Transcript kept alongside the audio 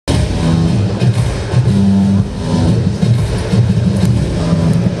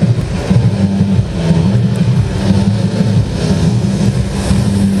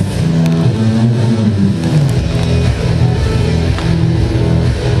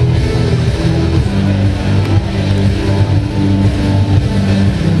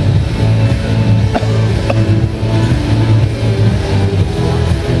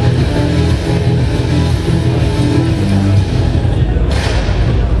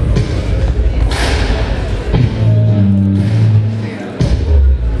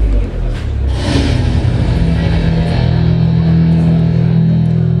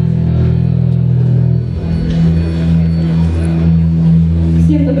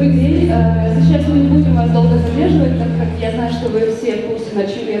Добрый день. Сейчас мы не будем вас долго задерживать, так как я знаю, что вы все в курсе, на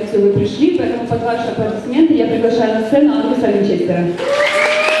чью лекцию вы пришли, поэтому под ваши аплодисменты я приглашаю на сцену Ангуса Винчестера.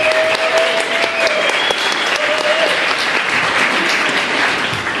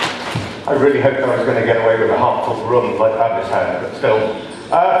 I really hoped I was going to get away with a half-full room like Angus had, but still.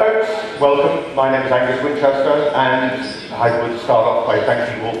 Folks, welcome. My name is Angus Winchester, and I would start off by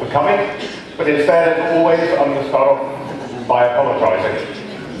thanking you all for coming. But instead, as always, I'm going to start off by apologising.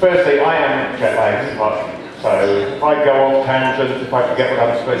 Firstly, I am jet-lagged, so if I go off tangents, if I forget what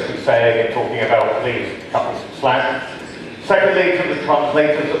I'm supposed to be saying and talking about, please cut me some slack. Secondly, to the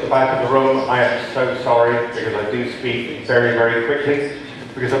translators at the back of the room, I am so sorry, because I do speak very, very quickly,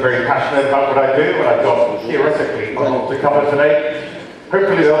 because I'm very passionate about what I do, and I've got theoretically a lot to cover today.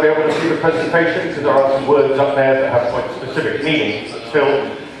 Hopefully they'll be able to see the presentation, because there are some words up there that have quite specific meanings, but still.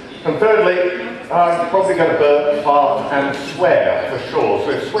 And thirdly, I'm probably going to burp, fart, and swear, for sure.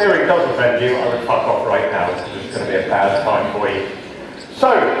 So if swearing does offend you, I would fuck off right now, because it's going to be a bad time for you. So,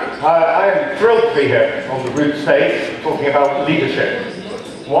 I am thrilled to be here on the Root stage, talking about leadership.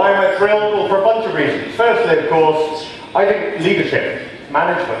 Why am I thrilled? Well, for a bunch of reasons. Firstly, of course, I think leadership,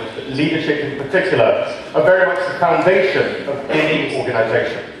 management, but leadership in particular, are very much the foundation of any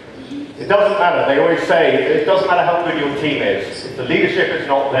organisation. It doesn't matter, they always say, it doesn't matter how good your team is. If the leadership is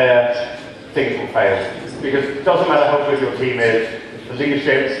not there, things will fail. Because it doesn't matter how good your team is, if the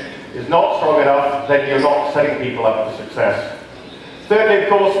leadership is not strong enough, then you're not setting people up for success. Thirdly, of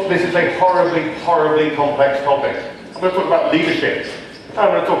course, this is a horribly, horribly complex topic. I'm going to talk about leadership. I'm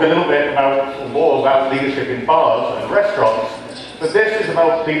going to talk a little bit about, or more about leadership in bars and restaurants. But this is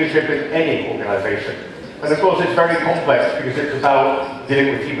about leadership in any organisation. And of course it's very complex because it's about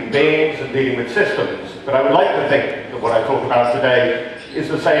dealing with human beings and dealing with systems. But I would like to think that what I talk about today is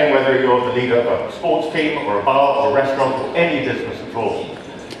the same whether you're the leader of a sports team or a bar or a restaurant or any business at all.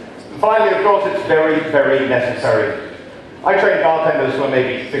 And finally, of course, it's very, very necessary. I trained bartenders for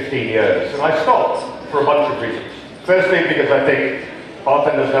maybe 15 years and I stopped for a bunch of reasons. Firstly, because I think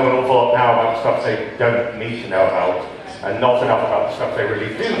bartenders know an awful lot now about stuff they don't need to know about, and not enough about the stuff they really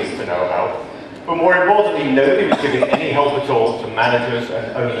do need to know about. But more importantly, nobody was giving any help at all to managers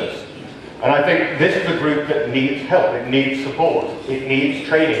and owners. And I think this is a group that needs help, it needs support, it needs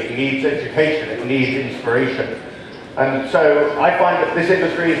training, it needs education, it needs inspiration. And so I find that this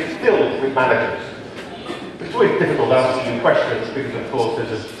industry is filled with managers. It's always difficult asking you questions because of course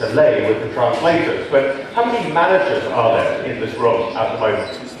there's a delay with the translators, but how many managers are there in this room at the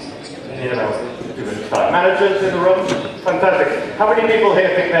moment? You know, managers in the room? Fantastic. How many people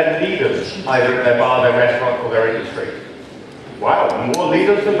here think they're leaders, either in their bar, their restaurant, or their industry? Wow, more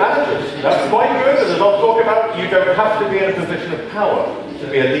leaders than managers. That's quite good, and as I'll talk about, you don't have to be in a position of power to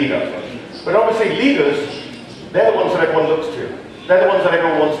be a leader. But obviously leaders, they're the ones that everyone looks to. They're the ones that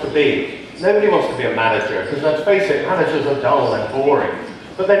everyone wants to be. Nobody wants to be a manager, because let's face it, managers are dull and boring.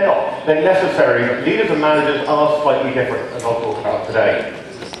 But they're not. They're necessary. But leaders and managers are slightly different, as I'll talk about today.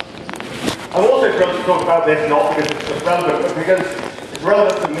 I'm also thrilled to talk about this not because it's just relevant, but because it's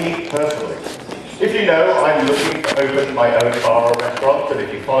relevant to me personally. If you know, I'm looking to open my own bar or restaurant, and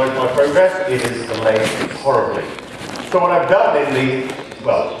if you followed my progress, it is delayed horribly. So what I've done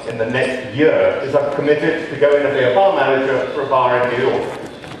in the next year is I've committed to going to be a bar manager for a bar in New York.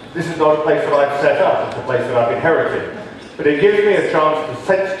 This is not a place that I've set up, it's a place that I've inherited. But it gives me a chance to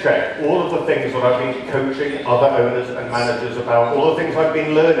sense check all of the things that I've been coaching other owners and managers about, all the things I've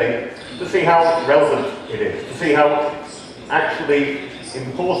been learning, to see how relevant it is, to see how actually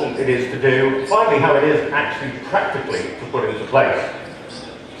important it is to do, finally how it is actually practically to put into place.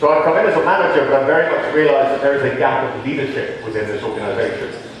 So I've come in as a manager, but I've very much realised that there is a gap of leadership within this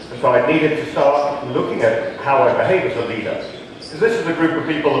organisation. And so I needed to start looking at how I behave as a leader. Because this is a group of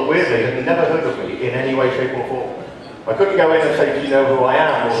people that weirdly had never heard of me in any way, shape or form. I couldn't go in and say, do you know who I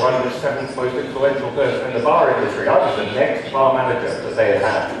am, or I'm the 7th most influential person in the bar industry. I was the next bar manager that they had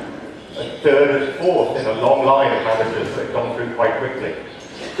had. A 3rd and 4th in a long line of managers that have gone through quite quickly.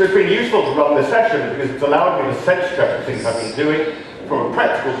 So it's been useful to run this session because it's allowed me to sense check the things I've been doing from a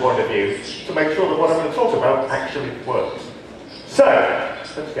practical point of view to make sure that what I'm going to talk about actually works. So,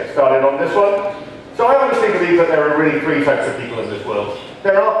 let's get started on this one. So I honestly believe that there are really 3 types of people in this world.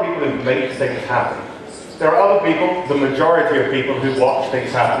 There are people who make things happen. There are other people, the majority of people, who watch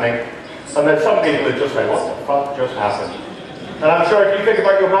things happening, and there's some people who just say, what the fuck just happened? And I'm sure if you think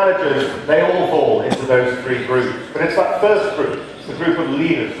about your managers, they all fall into those 3 groups. But it's that first group, the group of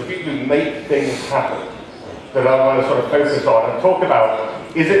leaders, the people who make things happen, that I want to sort of focus on and talk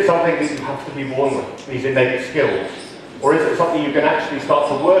about. Is it something that you have to be born with, these innate skills? Or is it something you can actually start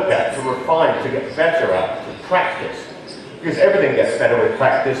to work at, to refine, to get better at, to practice? because everything gets better with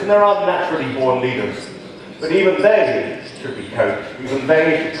practice, and there are naturally born leaders. But even they should be coached. Even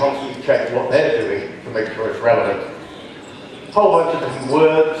they should constantly check what they're doing to make sure it's relevant. A whole bunch of different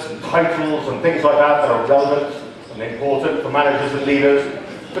words and titles and things like that that are relevant and important for managers and leaders.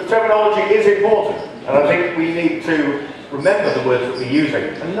 But terminology is important, and I think we need to remember the words that we're using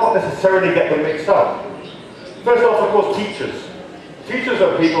and not necessarily get them mixed up. First off, of course, teachers. Teachers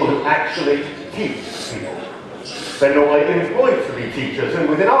are people who actually teach people. They're normally employed to be teachers, and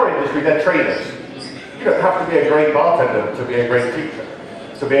within our industry, they're trainers. You don't have to be a great bartender to be a great teacher,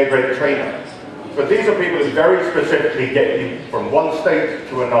 to be a great trainer. But these are people who very specifically get you from one state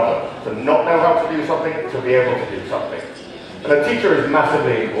to another, to not know how to do something, to be able to do something. And a teacher is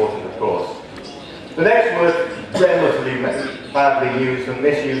massively important, of course. The next word, relatively badly used and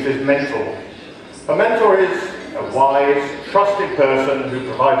misused, is mentor. A mentor is a wise, trusted person who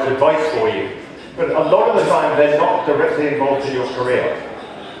provides advice for you. But a lot of the time, they're not directly involved in your career.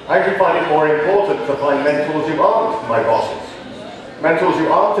 I actually find it more important to find mentors who aren't my bosses. Mentors who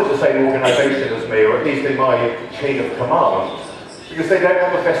aren't in the same organisation as me, or at least in my chain of command, because they don't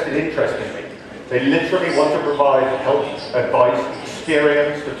have a vested interest in me. They literally want to provide help, advice,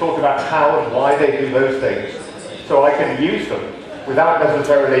 experience, to talk about how and why they do those things, so I can use them without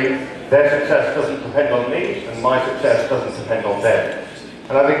necessarily their success doesn't depend on me, and my success doesn't depend on them.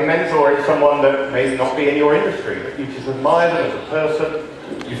 And I think mentor is someone that may not be in your industry, but you just admire them as a person,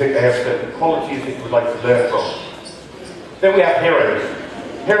 you think they have certain qualities that you would like to learn from. Then we have heroes.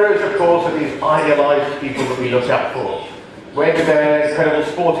 Heroes, of course, are these idealized people that we look out for. Maybe they're incredible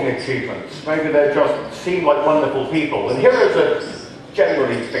sporting achievements, maybe they just seem like wonderful people, and heroes are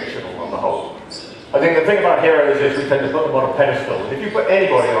generally fictional on the whole. I think the thing about heroes is we tend to put them on a pedestal, and if you put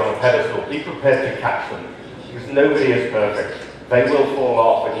anybody on a pedestal, be prepared to catch them, because nobody is perfect. They will fall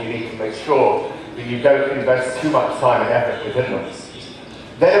off, and you need to make sure that you don't invest too much time and effort within them.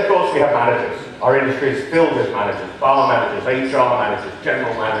 Then, of course, we have managers. Our industry is filled with managers, bar managers, HR managers,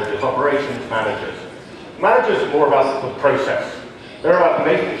 general managers, operations managers. Managers are more about the process. They're about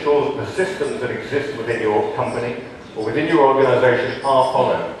making sure that the systems that exist within your company or within your organisation are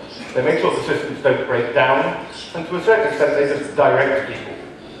followed. They make sure the systems don't break down, and to a certain extent they just direct people.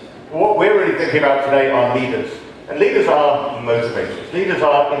 What we're really thinking about today are leaders. And leaders are motivators. Leaders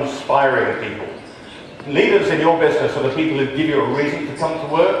are inspiring people. Leaders in your business are the people who give you a reason to come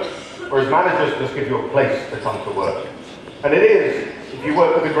to work, whereas managers just give you a place to come to work. And it is, if you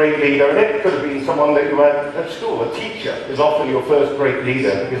work with a great leader, and it could have been someone that you had at school, a teacher is often your first great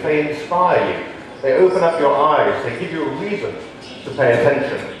leader because they inspire you. They open up your eyes, they give you a reason to pay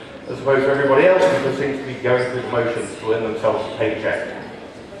attention, as opposed to everybody else who just seems to be going through the motions to earn themselves a paycheck.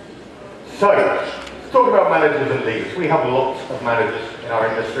 So, let's talk about managers and leaders. We have lots of managers in our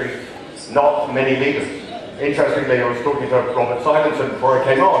industry, not many leaders. Interestingly, I was talking to Robert Simonson before I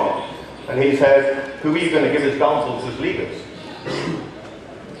came on, and he said, who are you going to give examples as leaders?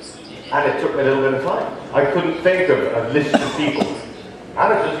 And it took me a little bit of time. I couldn't think of a list of people.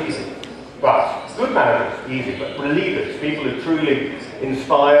 Managers, easy. But good managers, easy. But leaders, people who truly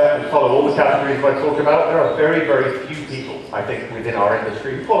inspire and follow all the categories I talk about, there are very, very few people, I think, within our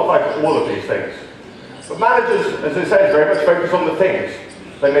industry who qualify for all of these things. But managers, as I said, very much focus on the things.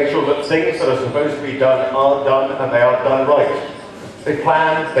 They make sure that things that are supposed to be done are done, and they are done right. They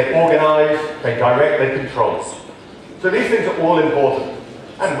plan, they organise, they direct, they control. So these things are all important.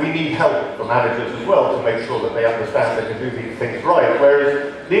 And we need help from managers as well to make sure that they understand they can do these things right.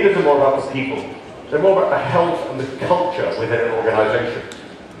 Whereas leaders are more about the people. They're more about the health and the culture within an organisation.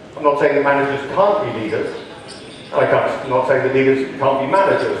 I'm not saying that managers can't be leaders. I'm not saying that leaders can't be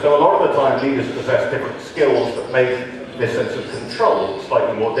managers. So a lot of the time leaders possess different skills that make this sense of control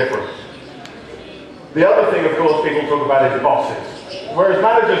slightly more different. The other thing, of course, people talk about is bosses. Whereas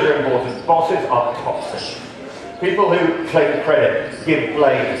managers are important, bosses are toxic. People who claim credit, give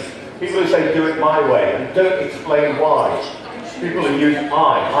blame. People who say, do it my way, and don't explain why. People who use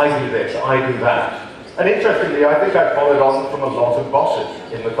I do this, I do that. And interestingly, I think I've followed on from a lot of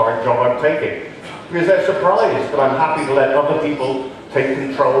bosses in the current job I'm taking. Because they're surprised that I'm happy to let other people take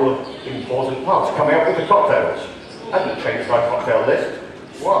control of important parts. Coming up with the cocktails. I haven't changed my cocktail list.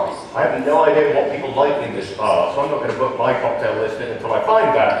 Why? I have no idea what people like in this bar, so I'm not going to put my cocktail list in until I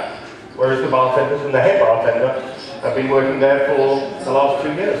find that. Whereas the bartenders and the head bartender have been working there for the last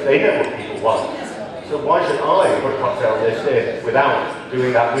 2 years. They know what people want. So why should I put a cocktail list in without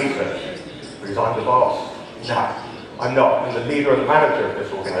doing that research? Because I'm the boss. No, I'm not. I'm the leader and the manager of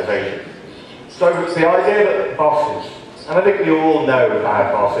this organisation. So the idea that bosses, and I think we all know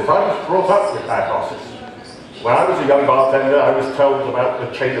bad bosses. I was brought up with bad bosses. When I was a young bartender, I was told about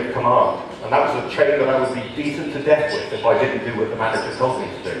the chain of command. and that was a chain that I would be beaten to death with if I didn't do what the manager told me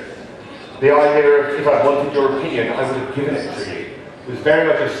to do. The idea of, if I wanted your opinion, I would have given it to you. It was very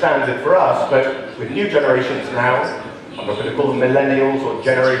much a standard for us, but with new generations now, I'm not going to call them millennials or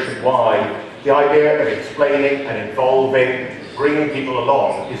Generation Y, the idea of explaining and involving, bringing people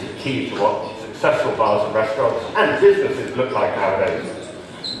along is the key to what successful bars and restaurants and businesses look like nowadays.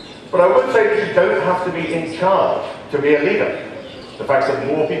 But I would say that you don't have to be in charge to be a leader. The fact that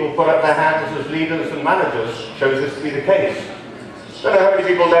more people put up their hands as leaders than managers shows this to be the case. I don't know how many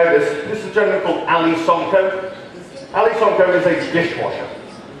people know this. This is a gentleman called Ali Sonko. Ali Sonko is a dishwasher.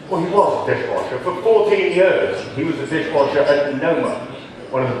 Well, he was a dishwasher. For 14 years, he was a dishwasher at Noma,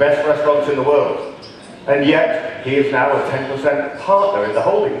 one of the best restaurants in the world. And yet, he is now a 10% partner in the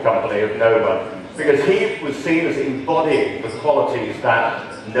holding company of Noma, because he was seen as embodying the qualities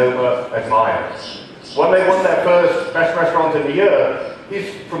that Noma admires. When they won their first best restaurant in the year,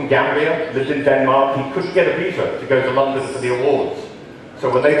 he's from Gambia, lived in Denmark, he couldn't get a visa to go to London for the awards.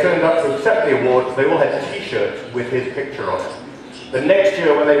 So when they turned up to accept the awards, they all had t-shirts with his picture on it. The next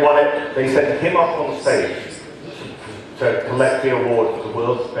year when they won it, they sent him up on stage to collect the award for the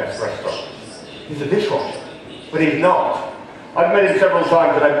world's best restaurant. He's a dishwasher, but he's not. I've met him several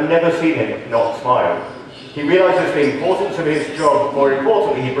times and I've never seen him not smile. He realizes the importance of his job. More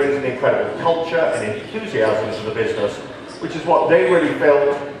importantly, he brings an incredible culture and enthusiasm to the business, which is what they really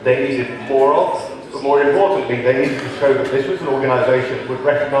felt they needed more of. But more importantly, they needed to show that this was an organization that would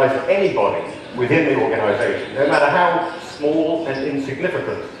recognize anybody within the organization, no matter how small and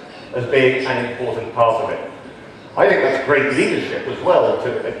insignificant, as being an important part of it. I think that's great leadership as well,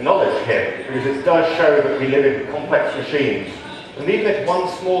 to acknowledge him, because it does show that we live in complex machines. And even if one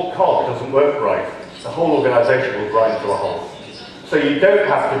small cog doesn't work right, the whole organization will grind to a halt. So you don't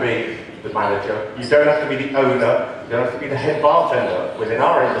have to be the manager, you don't have to be the owner, you don't have to be the head bartender within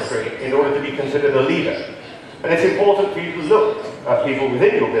our industry in order to be considered a leader. And it's important for you to look at people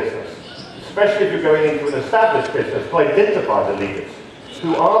within your business, especially if you're going into an established business, to identify the leaders.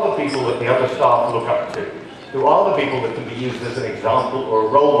 Who are the people that the other staff look up to? Who are the people that can be used as an example or a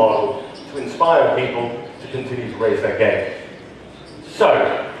role model to inspire people to continue to raise their game?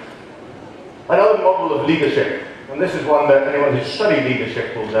 So, another model of leadership, and this is one that anyone who's studied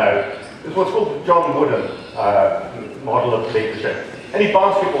leadership will know, is what's called the John Wooden model of leadership. Any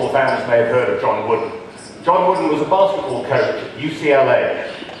basketball fans may have heard of John Wooden. John Wooden was a basketball coach at UCLA,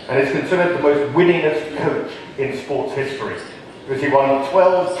 and is considered the most winningest coach in sports history, because he won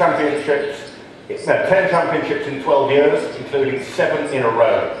 10 championships in 12 years, including 7 in a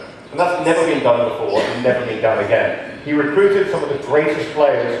row. And that's never been done before, and never been done again. He recruited some of the greatest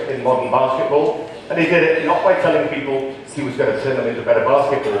players in modern basketball, and he did it not by telling people he was going to turn them into better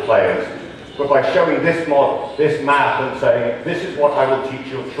basketball players, but by showing this model, this map, and saying, this is what I will teach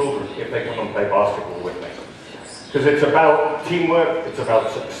your children if they come and play basketball with me. Because it's about teamwork, it's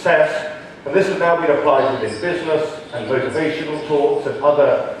about success, and this has now been applied within business and motivational talks and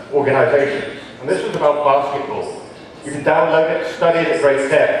other organizations. And this was about basketball. You can download it, study it at great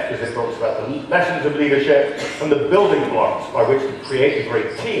depth, because it talks about the lessons of leadership and the building blocks by which to create a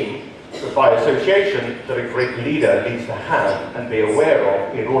great team, but by association that a great leader needs to have and be aware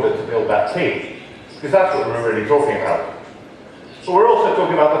of in order to build that team. Because that's what we're really talking about. But we're also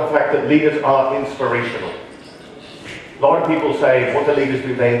talking about the fact that leaders are inspirational. A lot of people say, what do leaders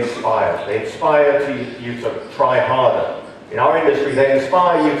do? They inspire. They inspire you to try harder. In our industry, they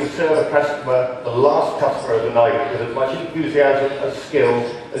inspire you to serve a customer, the last customer of the night, with as much enthusiasm and skill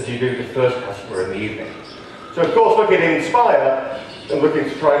as you do the first customer in the evening. So of course, looking to inspire, and looking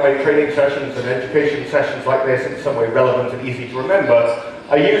to try and make training sessions and education sessions like this in some way relevant and easy to remember,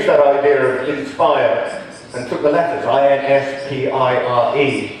 I used that idea of inspire and took the letters, I-N-S-P-I-R-E,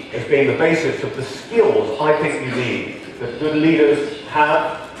 as being the basis of the skills I think you need, that good leaders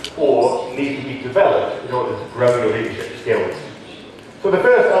have or need to be developed in order to grow your leadership skills. So the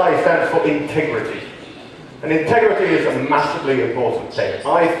first I stands for integrity. And integrity is a massively important thing.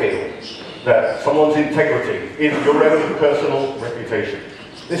 I feel that someone's integrity is your own personal reputation.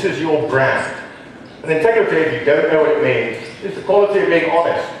 This is your brand. And integrity, if you don't know what it means, is the quality of being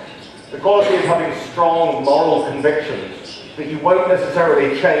honest. The quality of having strong moral convictions that you won't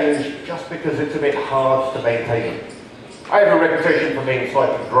necessarily change just because it's a bit hard to maintain. I have a reputation for being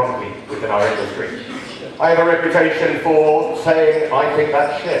slightly grumpy within our industry. I have a reputation for saying, I think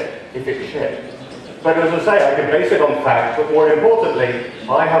that's shit, if it's shit. But as I say, I can base it on fact, but more importantly,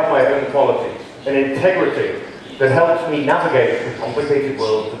 I have my own qualities, an integrity that helps me navigate the complicated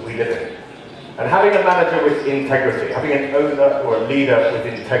world that we live in. And having a manager with integrity, having an owner or a leader with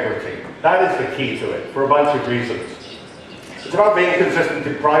integrity, that is the key to it, for a bunch of reasons. It's about being consistent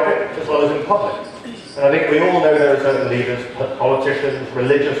in private as well as in public. And I think we all know there are certain leaders, politicians,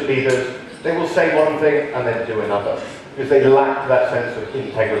 religious leaders, they will say one thing and then do another, because they lack that sense of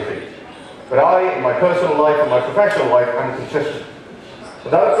integrity. But I, in my personal life and my professional life, am consistent.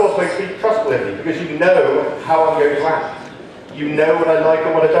 And that, of course, makes me trustworthy, because you know how I'm going to act. You know what I like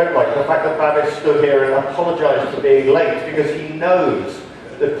and what I don't like. The fact that Babis stood here and apologised for being late, because he knows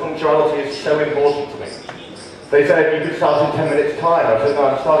that punctuality is so important to me. They said, you could start in 10 minutes time. I said, no,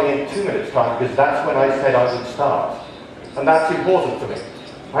 I'm starting in 2 minutes time, because that's when I said I would start. And that's important to me.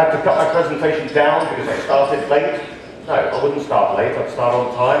 I had to cut my presentation down because I started late. No, I wouldn't start late, I'd start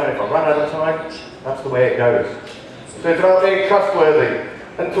on time, and if I run out of time, that's the way it goes. So it's about being trustworthy.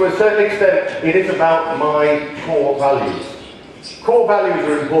 And to a certain extent, it is about my core values. Core values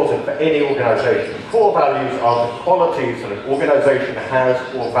are important for any organisation. Core values are the qualities that an organisation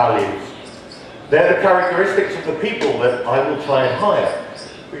has or values. They're the characteristics of the people that I will try and hire.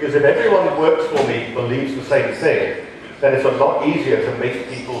 Because if everyone that works for me believes the same thing, then it's a lot easier to make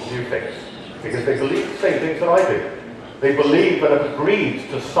people do things. Because they believe the same things that I do. They believe and have agreed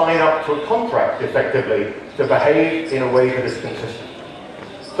to sign up to a contract, effectively, to behave in a way that is consistent.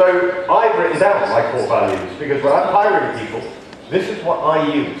 So I've written down my core values, because when I'm hiring people, this is what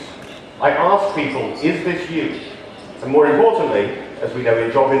I use. I ask people, is this you? And more importantly, as we know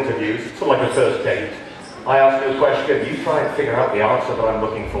in job interviews, it's sort of like a first date. I ask you a question, you try and figure out the answer that I'm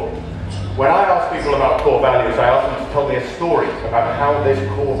looking for. When I ask people about core values, I ask them to tell me a story about how this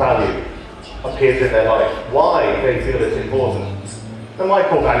core value appears in their life, why they feel it's important. And my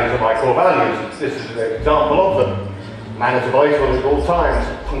core values are my core values. This is an example of them. Manners are vital at all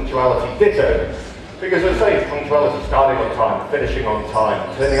times, punctuality ditto. Because as I say, punctuality, starting on time, finishing on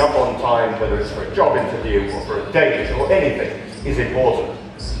time, turning up on time, whether it's for a job interview or for a date or anything, is important.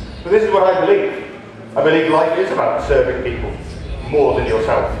 But this is what I believe. I believe life is about serving people more than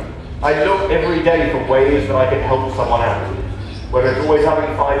yourself. I look every day for ways that I can help someone out. Whether it's always having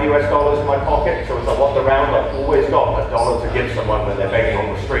 $5 US in my pocket, so as I wander around, I've always got $1 to give someone when they're begging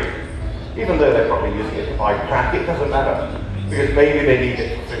on the street. Even though they're probably using it to buy crack, it doesn't matter. Because maybe they need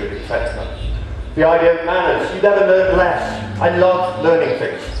it for food, etc. The idea of manners, you never learn less. I love learning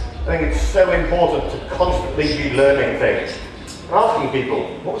things. I think it's so important to constantly be learning things. And asking people,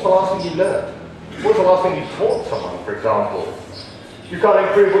 what was the last thing you learned? What was the last thing you taught someone, for example? You can't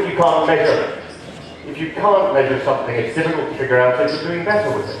improve what you can't measure. If you can't measure something, it's difficult to figure out if you're doing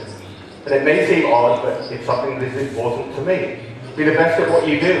better with it. And it may seem odd, but it's something that is important to me. Be the best at what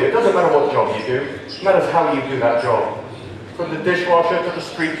you do. It doesn't matter what job you do. It matters how you do that job. From the dishwasher to the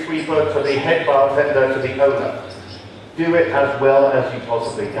street sweeper to the head bartender to the owner. Do it as well as you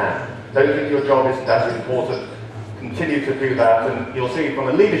possibly can. Don't think your job isn't as important. Continue to do that, and you'll see from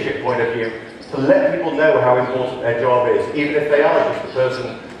a leadership point of view, to let people know how important their job is, even if they are just the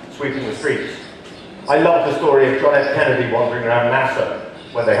person sweeping the streets. I love the story of John F. Kennedy wandering around NASA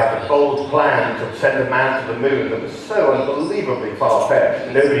when they had a bold plan to send a man to the moon that was so unbelievably far-fetched,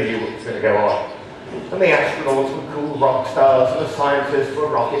 and nobody knew what was going to go on. And the astronauts were cool rock stars, and the scientists were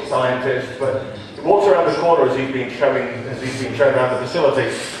rocket scientists, but he walks around the corner as he's being shown around the facility,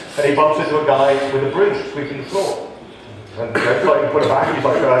 and he bumps into a guy with a broom sweeping the floor. And it's like he put it back, he's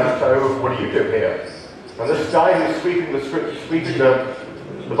like, so what do you do here? And this guy who's sweeping the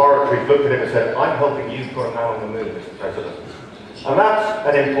laboratory looked at him and said, I'm helping you put a man on the moon, Mr. President. And that's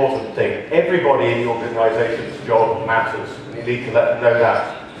an important thing. Everybody in the organisation's job matters, and you need to let them know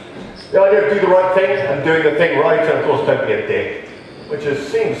that. The idea of do the right thing and doing the thing right, and of course don't be a dick, which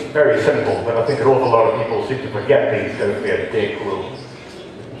seems very simple, but I think an awful lot of people seem to forget these don't be a dick rule.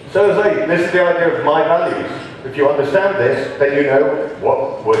 So as I say, this is the idea of my values. If you understand this, then you know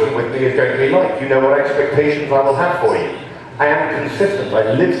what working with me is going to be like. You know what expectations I will have for you. I am consistent.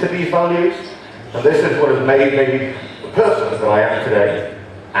 I live to these values, and this is what has made me the person that I am today,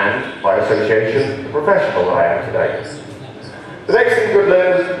 and by association, the professional that I am today. The next thing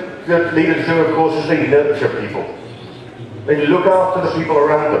good leaders do, of course, is they nurture people. They look after the people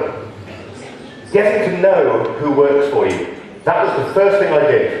around them. Getting to know who works for you. That was the first thing I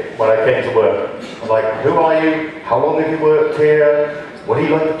did when I came to work. I'm like, who are you? How long have you worked here? What do you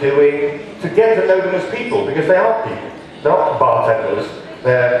like doing? To get to know them as people, because they are people. They're not bartenders,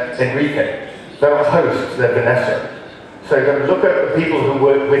 they're Enrique. They're not hosts, they're Vanessa. So look at the people who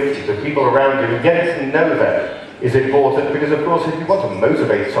work with you, the people around you, and getting to know them is important, because of course if you want to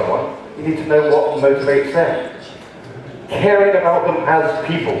motivate someone, you need to know what motivates them. Caring about them as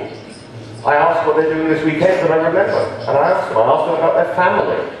people. I asked what they're doing this weekend, and I remember. And I asked them about their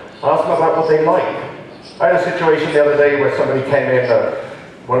family. I asked them about what they like. I had a situation the other day where somebody came in,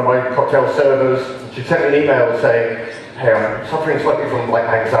 one of my cocktail servers, she sent me an email saying, hey, I'm suffering slightly from like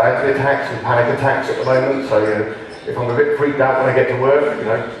anxiety attacks and panic attacks at the moment, so if I'm a bit freaked out when I get to work,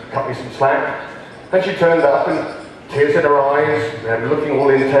 cut me some slack. And she turned up and tears in her eyes, looking all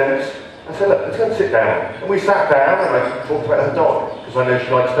intense. I said, look, let's go and sit down. And we sat down and I talked about her dog, because I know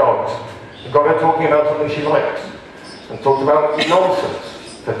she likes dogs. I got her talking about something she likes, and talked about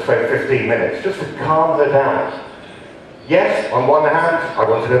nonsense for 15 minutes, just to calm her down. Yes, on one hand, I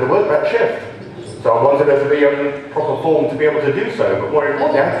wanted her to work that shift. So I wanted her to be in proper form to be able to do so, but more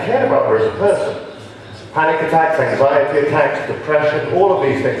importantly, I cared about her as a person. Panic attacks, anxiety attacks, depression, all of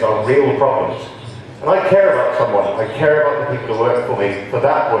these things are real problems. And I care about someone, I care about the people who work for me for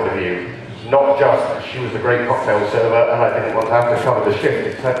that point of view, not just that she was a great cocktail server and I didn't want to have to cover the shift,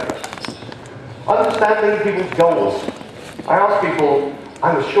 etc. Understanding people's goals. I ask people,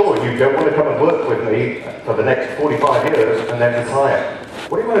 I'm sure you don't want to come and work with me for the next 45 years and then retire.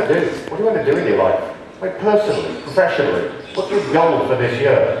 What do you want to do? What do you want to do in your life? Like personally, professionally, what's your goal for this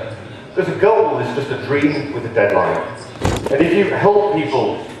year? Because a goal is just a dream with a deadline. And if you help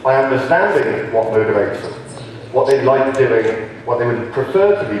people by understanding what motivates them, what they like doing, what they would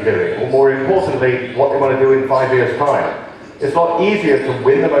prefer to be doing, or more importantly, what they want to do in 5 years' time, it's a lot easier to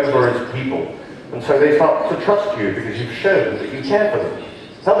win them over as people. And so they start to trust you because you've shown that you care for them.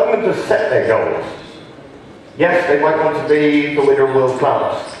 Helping them to set their goals. Yes, they might want to be the winner of world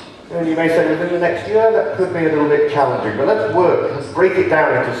class. And you may say within the next year that could be a little bit challenging, but let's work, let's break it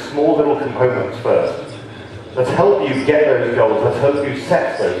down into small little components first. Let's help you get those goals, let's help you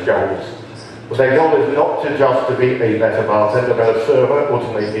set those goals. But their goal is not to just to be a better bartender, a better server, or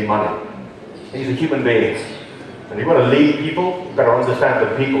to make you money. These are human beings. And you want to lead people, you better understand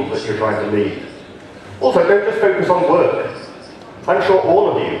the people that you're trying to lead. Also, don't just focus on work. I'm sure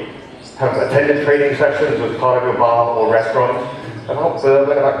all of you have attended training sessions as part of your bar or restaurant about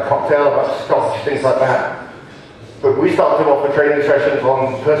bourbon, about cocktail, about scotch, things like that. But we started off with training sessions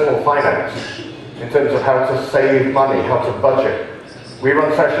on personal finance, in terms of how to save money, how to budget. We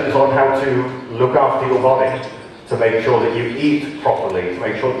run sessions on how to look after your body, to make sure that you eat properly, to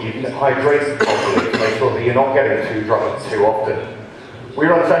make sure that you hydrate properly, to make sure that you're not getting too drunk too often. We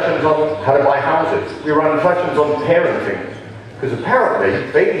run sessions on how to buy houses. We run sessions on parenting. Because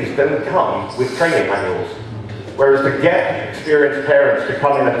apparently, babies don't come with training manuals. Whereas to get experienced parents to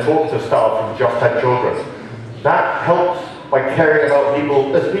come in and talk to staff who've just had children, that helps by caring about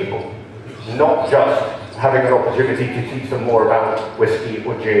people as people, not just having an opportunity to teach them more about whiskey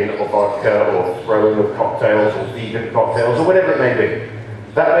or gin or vodka or throwing of cocktails or vegan cocktails or whatever it may be.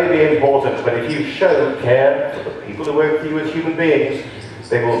 That may be important, but if you show care for the people who work for you as human beings,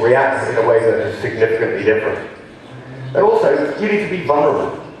 they will react in a way that is significantly different. And also, you need to be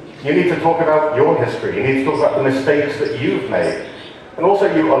vulnerable. You need to talk about your history. You need to talk about the mistakes that you've made. And also,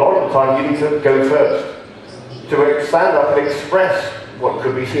 a lot of the time, you need to go first. To stand up and express what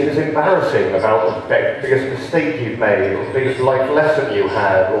could be seen as embarrassing about the biggest mistake you've made, or the biggest life lesson you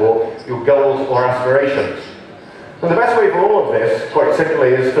had, or your goals or aspirations. And the best way for all of this, quite simply,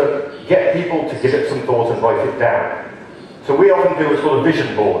 is to get people to give it some thought and write it down. So we often do what's called a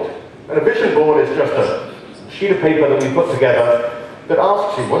vision board. And a vision board is just a sheet of paper that we put together that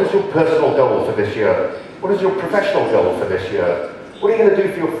asks you, what is your personal goal for this year? What is your professional goal for this year? What are you going to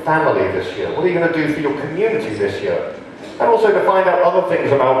do for your family this year? What are you going to do for your community this year? And also to find out other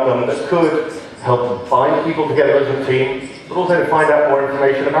things about them that could help bind people together as a team, but also to find out more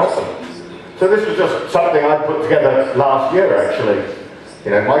information about them. So this was just something I put together last year, actually.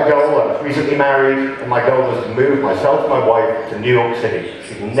 My goal, I was recently married, and my goal was to move myself and my wife to New York City.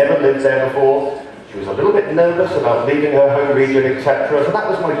 She'd never lived there before. She was a little bit nervous about leaving her home region, etc. So that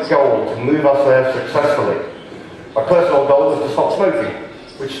was my goal, to move us there successfully. My personal goal was to stop smoking,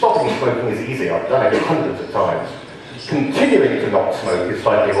 which stopping smoking is easy. I've done it hundreds of times. Continuing to not smoke is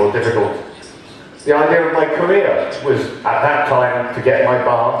slightly more difficult. The idea of my career was, at that time, to get my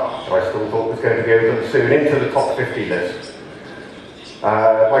bar, which I still thought was going to be open soon, into the top 50 list.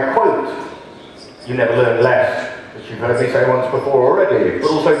 My quote, "You never learn less," which you've heard me say once before already, but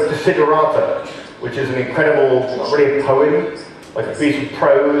also desiderata, which is an incredible, not really a poem, like a piece of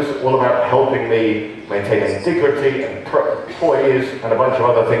prose, all about helping me maintain integrity and poise, and a bunch of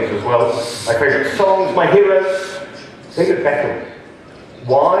other things as well. My favourite songs, my heroes, David Beckham.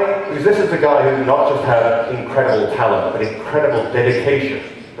 Why? Because this is the guy who not just had incredible talent, but incredible dedication.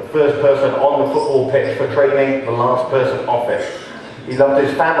 The first person on the football pitch for training, the last person off it. He loved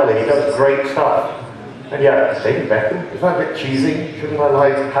his family, he does great stuff. And yeah, David Beckham, isn't that a bit cheesy? Shouldn't I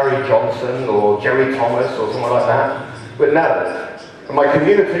like Harry Johnson or Jerry Thomas or someone like that? But no. In my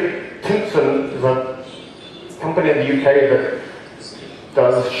community, Timpson is a company in the UK that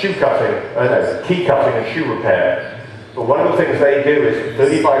does key cutting and shoe repair. But one of the things they do is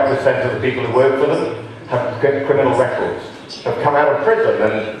 35% of the people who work for them have criminal records, have come out of prison,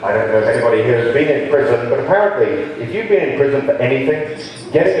 and I don't know if anybody here has been in prison, but apparently, if you've been in prison for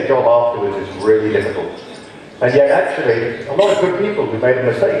anything, getting a job afterwards is really difficult. And yet actually, a lot of good people who made a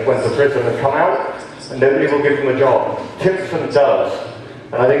mistake went to prison and come out, and nobody will give them a job. Timpson does.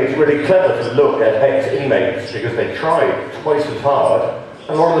 And I think it's really clever to look at ex-inmates because they tried twice as hard,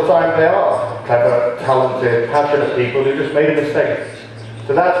 and a lot of the time they are clever, talented, passionate people who just made a mistake.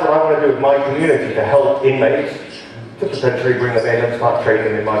 So that's what I want to do with my community, to help inmates, to potentially bring them in and start training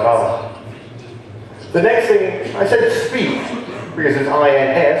them in my bar. The next thing, I said speak, because it's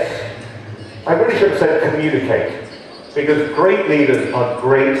INS. I really should have said communicate, because great leaders are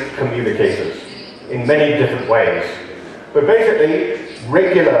great communicators in many different ways. But basically,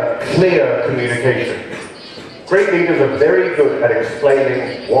 regular, clear communication. Great leaders are very good at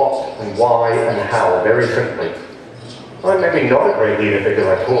explaining what and why and how, very simply. I'm maybe not a great leader because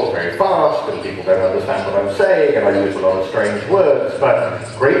I talk very fast and people don't understand what I'm saying and I use a lot of strange words, but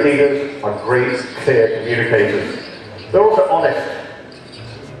great leaders are great, clear communicators. They're also honest.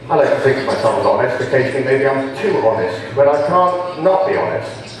 I like to think of myself as honest. Occasionally maybe I'm too honest, but I can't not be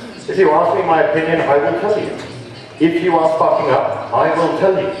honest. If you ask me my opinion, I will tell you. If you are fucking up, I will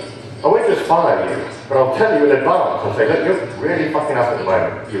tell you. I won't just fire you, but I'll tell you in advance. I'll say, look, you're really fucking up at the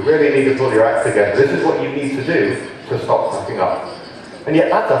moment. You really need to pull your act together. This is what you need to do to stop fucking up. And yet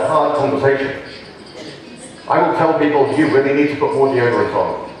that's a hard conversation. I will tell people, you really need to put more deodorant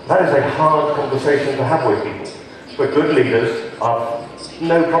on. That is a hard conversation to have with people. But good leaders have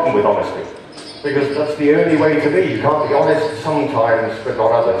no problem with honesty, because that's the only way to be. You can't be honest sometimes, but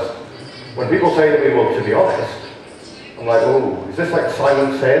not others. When people say to me, well, to be honest, I'm like, oh, is this like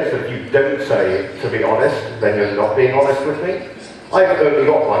Simon Says, that if you don't say to be honest, then you're not being honest with me? I've only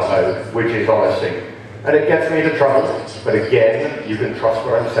got one mode, which is honesty. And it gets me into trouble, but again, you can trust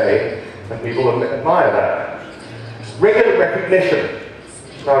what I'm saying, and people admire that. Regular recognition.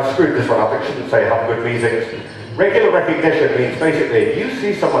 Now, I've screwed this one up, it shouldn't say have good meetings. Regular recognition means basically, if you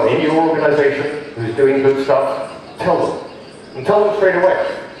see someone in your organization who's doing good stuff, tell them. And tell them straight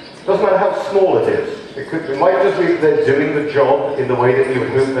away. Doesn't matter how small it is. It might just be they're doing the job in the way that you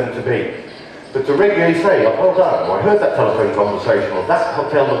would move them to be. But to regularly say, oh, well done, or I heard that telephone conversation, or that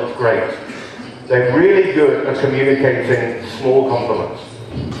hotel looks great. They're really good at communicating small compliments.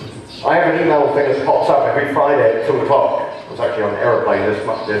 I have an email thing that pops up every Friday at 2 o'clock. I was actually on an aeroplane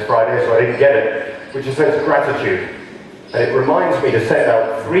this Friday, so I didn't get it, which just says gratitude. And it reminds me to send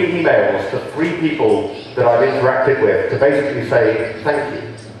out 3 emails to 3 people that I've interacted with to basically say, thank you.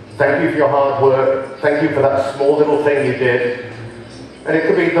 Thank you for your hard work. Thank you for that small little thing you did. And it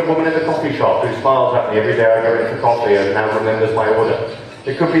could be the woman in the coffee shop who smiles at me every day I go in for coffee and now remembers my order.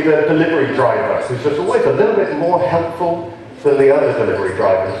 It could be the delivery driver who's just always a little bit more helpful than the other delivery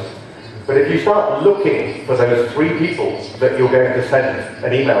drivers. But if you start looking for those 3 people that you're going to send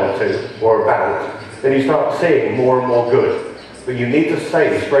an email to or about, then you start seeing more and more good. But you need to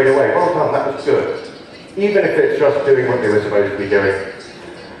say straight away, well done, that was good. Even if it's just doing what they were supposed to be doing.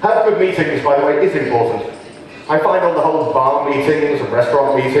 Have good meetings, by the way, is important. I find on the whole bar meetings and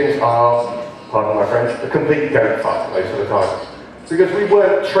restaurant meetings are, pardon my French, a complete goat fuck most of the time. Because we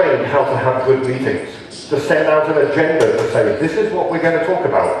weren't trained how to have good meetings. To send out an agenda to say, this is what we're going to talk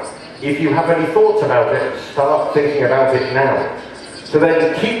about. If you have any thoughts about it, start thinking about it now. To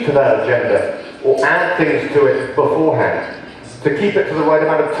then keep to that agenda, or add things to it beforehand. To keep it to the right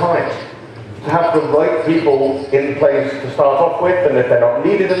amount of time. To have the right people in place to start off with, and if they're not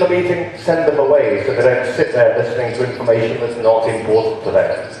needed in the meeting, send them away so they don't sit there listening to information that's not important to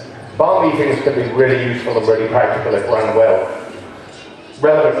them. Bar meetings can be really useful and really practical if run well.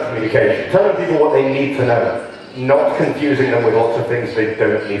 Relevant communication. Telling people what they need to know. Not confusing them with lots of things they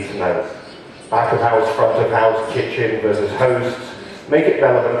don't need to know. Back of house, front of house, kitchen versus hosts. Make it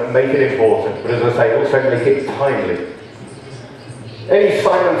relevant, make it important, but as I say, also make it timely. Any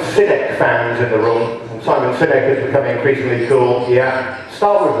Simon Sinek fans in the room? And Simon Sinek is becoming increasingly cool. Yeah.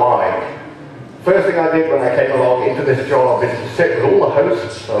 Start with why. First thing I did when I came along into this job is to sit with all the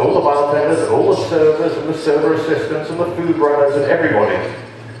hosts, and all the bartenders, and all the servers, and the server assistants, and the food runners, and everybody,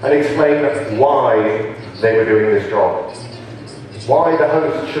 and explain why they were doing this job. Why the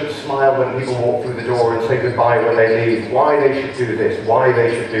host should smile when people walk through the door and say goodbye when they leave. Why they should do this. Why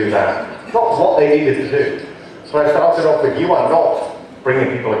they should do that. Not what they needed to do. So I started off with, you are not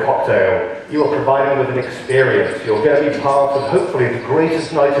bringing people a cocktail. You are providing them with an experience. You're going to be part of, hopefully, the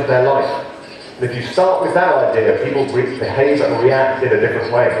greatest night of their life. And if you start with that idea, people behave and react in a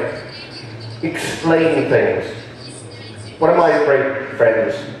different way. Explain things. One of my great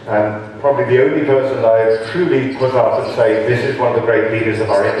friends, and probably the only person I truly put up and say, this is one of the great leaders of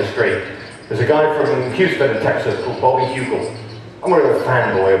our industry. There's a guy from Houston, Texas, called Bobby Hugel. I'm a real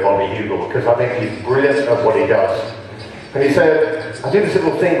fanboy of Bobby Hugel because I think he's brilliant at what he does. And he said, I do this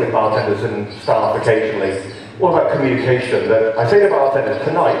little thing with bartenders and staff occasionally, all about communication, that I say to bartenders,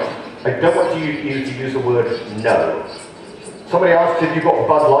 tonight, I don't want you to use the word no. Somebody asks if you've got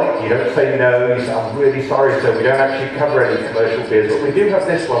Bud Light, you don't say no, you say, I'm really sorry sir, we don't actually cover any commercial beers, but we do have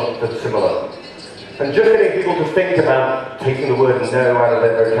this one that's similar. And just getting people to think about taking the word no out of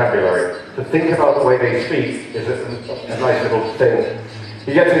their vocabulary, to think about the way they speak is a nice little thing.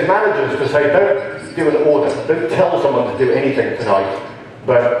 He gets his managers to say, don't do an order, don't tell someone to do anything tonight,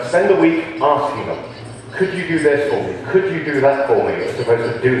 but spend the week asking them, could you do this for me? Could you do that for me? As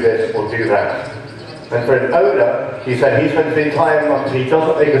opposed to do this or do that. And for an owner, he said he spends the entire month, he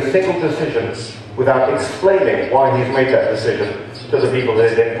doesn't make a single decision without explaining why he's made that decision to the people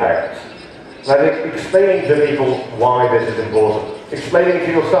that it impacts. And I think explaining to people why this is important, explaining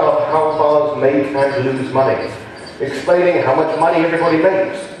to your staff how bars make and lose money, explaining how much money everybody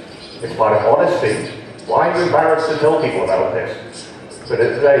makes. It's part of honesty. Why are you embarrassed to tell people about this? But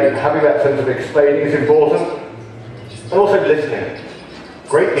today, having that sense of explaining is important, and also listening.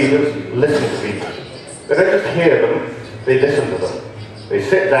 Great leaders listen to people. They don't just hear them, they listen to them. They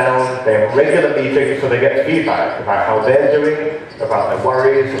sit down, they have regular meetings so they get feedback about how they're doing, about their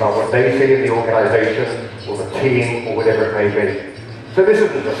worries, about what they see in the organisation, or the team, or whatever it may be. So this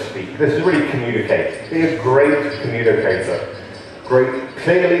isn't just speak, this is really communicate. Be a great communicator. Great,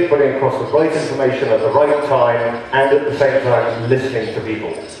 clearly putting across the right information at the right time, and at the same time listening to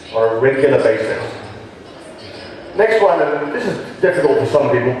people on a regular basis. Next one, and this is difficult for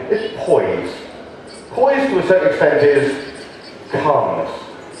some people, is poise. Poise to a certain extent is calmness.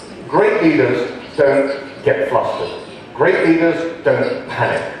 Great leaders don't get flustered. Great leaders don't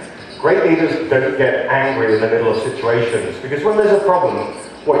panic. Great leaders don't get angry in the middle of situations, because when there's a problem,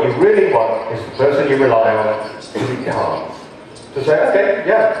 what you really want is the person you rely on to be calm. To say, okay,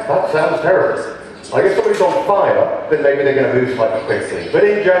 yeah, that sounds terrible. Like if somebody's on fire, then maybe they're going to move slightly quickly. But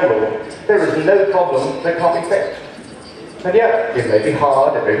in general, there is no problem that can't be fixed. And yeah, it may be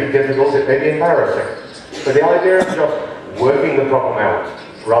hard, it may be difficult, it may be embarrassing. But the idea of just working the problem out,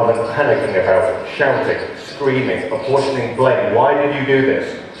 rather than panicking about it, shouting, screaming, apportioning blame, why did you do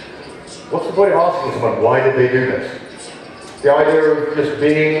this? What's the point of asking someone, why did they do this? The idea of just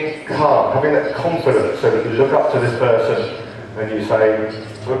being calm, having that confidence so that you look up to this person and you say,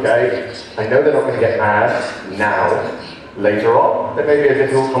 okay, I know they're not going to get mad now. Later on, there may be a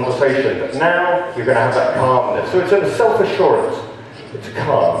difficult conversation, but now you're going to have that calmness. So it's a self-assurance. It's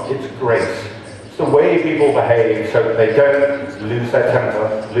calm, it's grace. It's the way people behave so that they don't lose their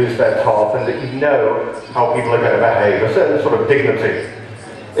temper, lose their top, and that you know how people are going to behave, a certain sort of dignity.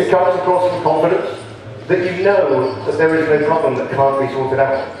 It comes across from confidence, that you know that there is no problem that can't be sorted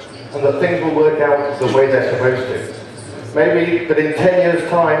out, and that things will work out the way they're supposed to. Maybe that in 10 years'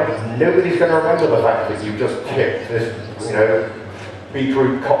 time, nobody's going to remember the fact that you just tipped this,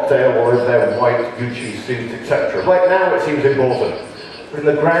 beetroot cocktail or their white Gucci suit, etc. Right now it seems important, but in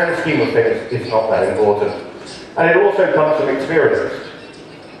the grand scheme of things, it's not that important. And it also comes from experience.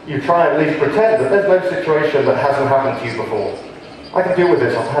 You try and at least pretend that there's no situation that hasn't happened to you before. I can deal with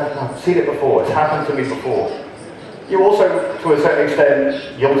this, I've seen it before, it's happened to me before. You also, to a certain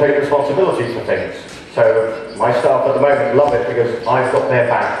extent, you'll take responsibility for things. So my staff at the moment love it because I've got their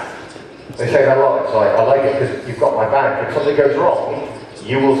back. They say that a lot. It's like, I like it because you've got my back. If something goes wrong,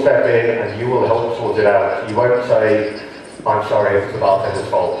 you will step in and you will help sort it out. You won't say, I'm sorry, it's the bartender's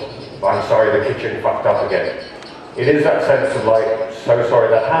fault. I'm sorry, the kitchen fucked up again. It is that sense of like, so sorry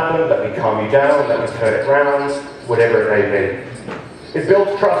that happened, let me calm you down, let me turn it round, whatever it may be. It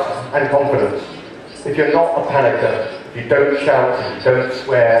builds trust and confidence. If you're not a panicker, if you don't shout, if you don't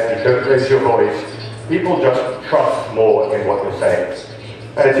swear, if you don't raise your voice, people just trust more in what you're saying.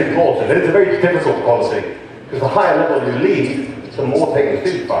 And it's important. It's a very difficult quality, because the higher level you lead, the more things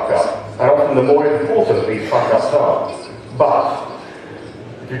do fuck up. And often the more important these fuck-ups are. But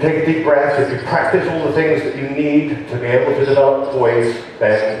if you take a deep breath, if you practice all the things that you need to be able to develop poise,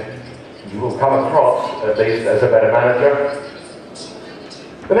 then you will come across, at least as a better manager.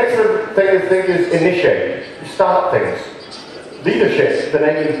 The next thing is initiate. You start things. Leadership, the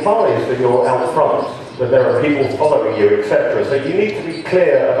name implies that you're out front, that there are people following you, etc. So you need to be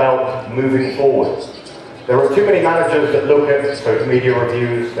clear about moving forward. There are too many managers that look at social media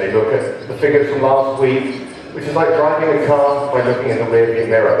reviews, they look at the figures from last week, which is like driving a car by looking in the rearview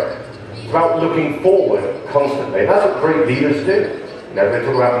mirror. It's about looking forward constantly, and that's what great leaders do. They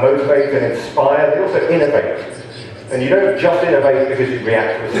talk about motivate and inspire, they also innovate. And you don't just innovate because you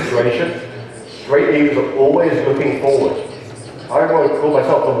react to a situation. Great leaders are always looking forward. I want to call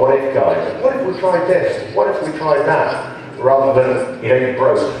myself the what-if guy. What if we tried this? What if we tried that? Rather than, it ain't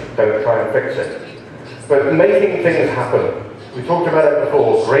broke, don't try and fix it. But making things happen. We talked about it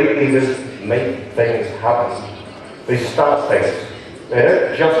before. Great leaders make things happen. They start things. They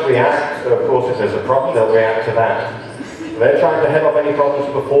don't just react. Of course, if there's a problem, they'll react to that. They're trying to head off any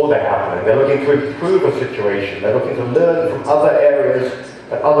problems before they're happening. They're looking to improve a situation. They're looking to learn from other areas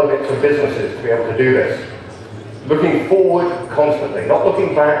and other bits of businesses to be able to do this. Looking forward constantly, not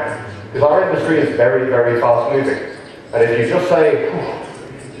looking back, because our industry is very, very fast moving. And if you just say,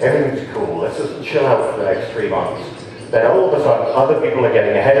 everything's cool, let's just chill out for the next 3 months, then all of a sudden other people are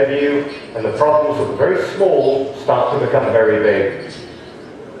getting ahead of you, and the problems that were very small start to become very big.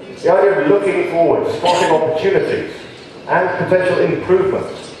 The idea of looking forward, spotting opportunities, and potential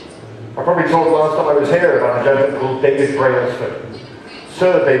improvements. I probably talked last time I was here about a gentleman called David Brailsford.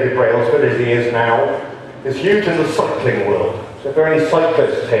 Sir David Brailsford, as he is now, is huge in the cycling world. So if there are any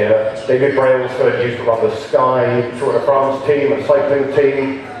cyclists here, David Brailsford used to run the Sky Tour de France team, a cycling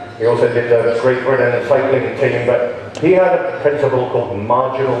team. He also did the Great Britain cycling team, but he had a principle called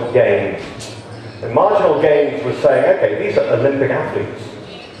marginal gains. And marginal gains was saying, okay, these are Olympic athletes,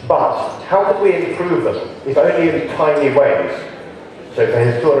 but how can we improve them, if only in tiny ways? So for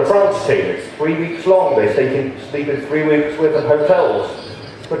his Tour de France team, it's 3 weeks long, they sleep in 3 weeks worth of hotels.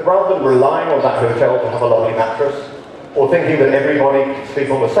 But rather than relying on that hotel to have a lovely mattress, or thinking that everybody could sleep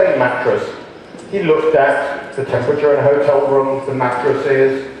on the same mattress, he looked at the temperature in a hotel room, the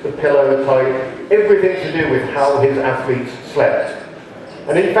mattresses, the pillow type, everything to do with how his athletes slept.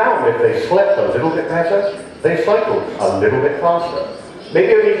 And he found if they slept a little bit better, they cycled a little bit faster.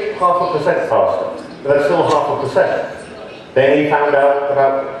 Maybe only 0.5% faster, but that's still 0.5%. Then he found out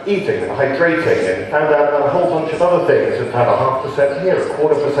about eating and hydrating, and found out about a whole bunch of other things, and had a 0.5% here, a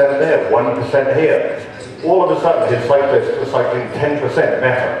 0.25% there, 1% here. All of a sudden, his cyclists were cycling 10%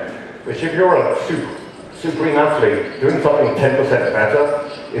 better, which if you're a supreme athlete, doing something 10% better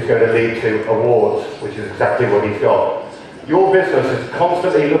is going to lead to awards, which is exactly what he's got. Your business is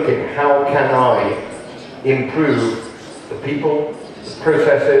constantly looking, how can I improve the people, the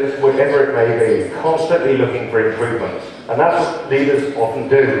processes, whatever it may be, constantly looking for improvements. And that's what leaders often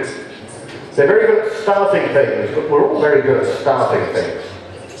do. They're very good at starting things, but we're all very good at starting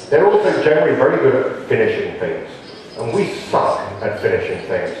things. They're also generally very good at finishing things. And we suck at finishing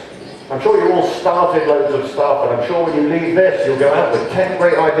things. I'm sure you all started loads of stuff, and I'm sure when you leave this, you'll go out with 10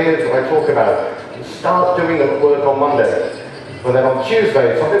 great ideas that I talk about, and start doing them at work on Monday. But then on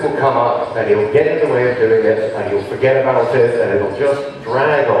Tuesday, something will come up, and you'll get in the way of doing it, and you'll forget about it, and it'll just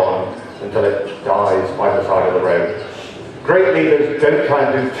drag on until it dies by the side of the road. Great leaders don't try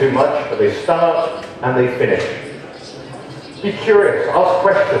and do too much, but they start and they finish. Be curious, ask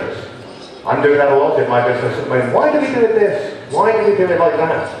questions. I'm doing that a lot in my business at the moment. Why do we do it this? Why do we do it like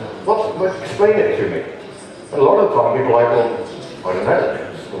that? Explain it to me. And a lot of the time people are like, well, I don't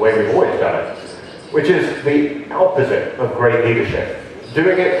know, it's the way we've always done it. Which is the opposite of great leadership.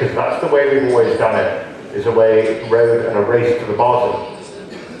 Doing it because that's the way we've always done it is a road and a race to the bottom.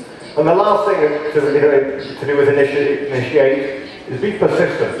 And the last thing to do with initiate is be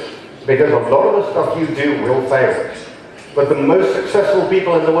persistent, because a lot of the stuff you do will fail. But the most successful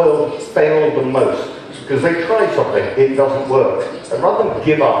people in the world fail the most, because they try something, it doesn't work. And rather than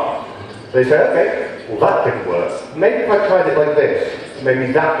give up, they say, okay, well that didn't work. Maybe if I tried it like this,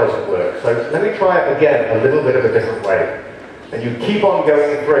 maybe that doesn't work. So let me try it again a little bit of a different way. And you keep on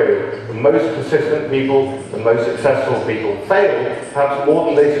going through. The most persistent people, the most successful people fail, perhaps more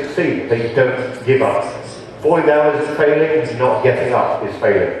than they succeed. They don't give up. Falling down isn't failing, not getting up is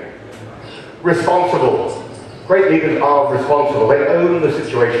failing. Responsible. Great leaders are responsible. They own the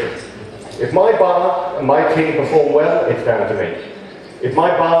situation. If my bar and my team perform well, it's down to me. If my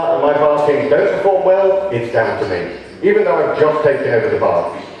bar and my bar team don't perform well, it's down to me. Even though I've just taken over the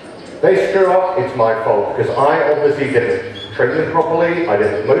bar. They screw up, it's my fault, because I obviously didn't train them properly, I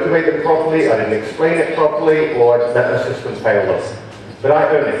didn't motivate them properly, I didn't explain it properly, or I let the system fail them. But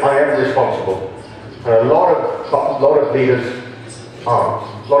I own it, I am responsible. And a lot of leaders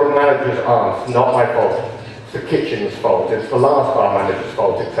aren't. A lot of managers aren't. It's not my fault. It's the kitchen's fault, it's the last bar manager's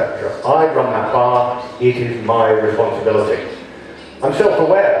fault, etc. I run that bar, it is my responsibility. I'm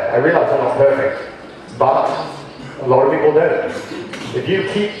self-aware, I realise I'm not perfect, but a lot of people don't. If you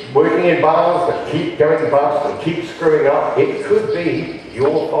keep working in bars that keep going bust and keep screwing up, it could be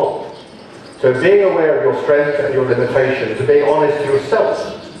your fault. So being aware of your strengths and your limitations, and being honest to yourself,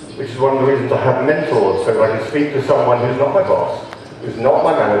 which is one of the reasons I have mentors, so I can speak to someone who's not my boss, who's not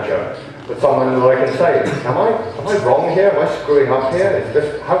my manager, But someone that I can say, am I wrong here? Am I screwing up here? Is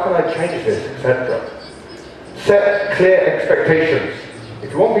this, how can I change this, etc. Set clear expectations.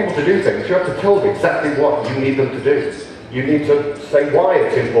 If you want people to do things, you have to tell them exactly what you need them to do. You need to say why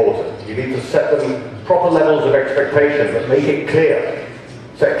it's important. You need to set them proper levels of expectation, but make it clear.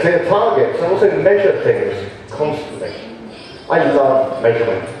 Set clear targets and also measure things constantly. I love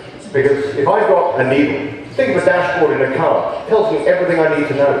measurement because if I've got a needle, think of a dashboard in a car, it tells me everything I need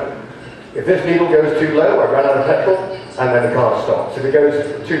to know. If this needle goes too low, I run out of petrol and then the car stops. If it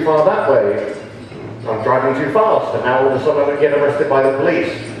goes too far that way, I'm driving too fast and now all of a sudden I'm going to get arrested by the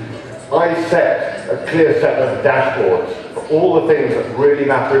police. I set a clear set of dashboards for all the things that really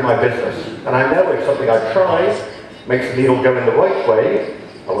matter in my business. And I know if something I try makes the needle go in the right way,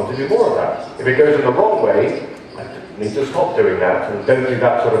 I want to do more of that. If it goes in the wrong way, I need to stop doing that and don't do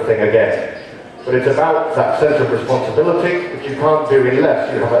that sort of thing again. But it's about that sense of responsibility, which you can't do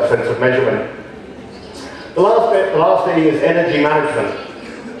unless you have that sense of measurement. The last thing is energy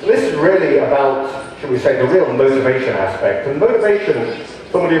management. So this is really about, should we say, the real motivation aspect. And motivation,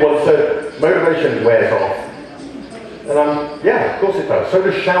 somebody once said, motivation wears off. And yeah, of course it does. So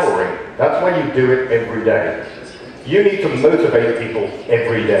does showering. That's why you do it every day. You need to motivate people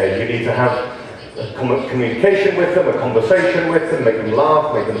every day. You need to have a communication with them, a conversation with them, make them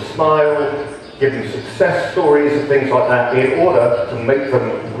laugh, make them smile, give them success stories and things like that in order to make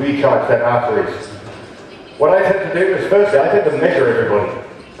them recharge their batteries. What I tend to do is, firstly, I tend to measure everybody.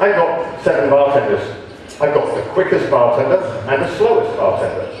 I've got 7 bartenders. I've got the quickest bartender and the slowest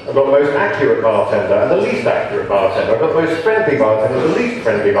bartender. I've got the most accurate bartender and the least accurate bartender. I've got the most friendly bartender and the least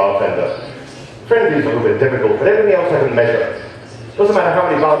friendly bartender. Friendly is a little bit difficult, but everything else I can measure. Doesn't matter how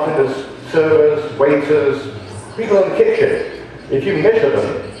many bartenders, servers, waiters, people in the kitchen. If you measure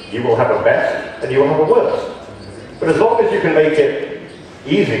them, you will have a best and you will have a worst. But as long as you can make it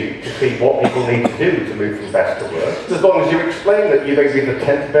easy to see what people need to do to move from best to worst, as long as you explain that you may be the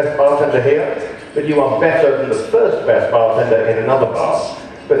 10th best bartender here, but you are better than the 1st best bartender in another bar,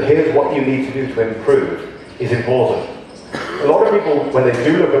 but here's what you need to do to improve, is important. A lot of people, when they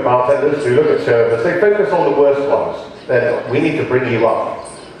do look at bartenders, do look at servers, they focus on the worst ones. Then we need to bring you up.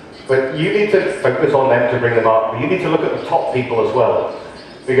 But you need to focus on them to bring them up. You need to look at the top people as well.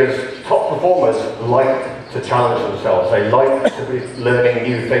 Because top performers like to challenge themselves. They like to be learning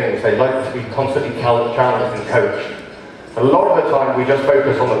new things. They like to be constantly challenged and coached. A lot of the time we just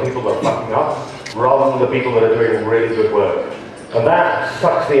focus on the people that are fucking up rather than the people that are doing really good work. And that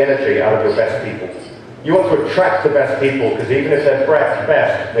sucks the energy out of your best people. You want to attract the best people because even if they're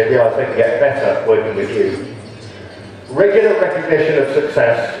best, they realise they can get better working with you. Regular recognition of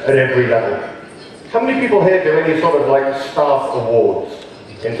success at every level. How many people here do any sort of like staff awards?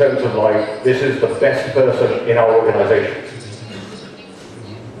 In terms of like, this is the best person in our organisation.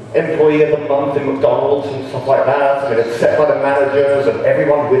 Employee of the month in McDonald's and stuff like that. I mean, it's set by the managers and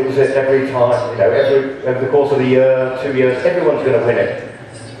everyone wins it every time. You know, over the course of the year, 2 years, everyone's going to win it.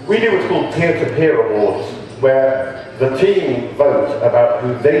 We do what's called peer-to-peer awards, where the team vote about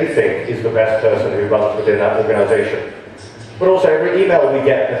who they think is the best person who runs within that organisation. But also every email we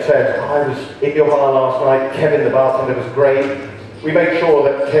get that says, I was in your bar last night, Kevin the bartender was great. We make sure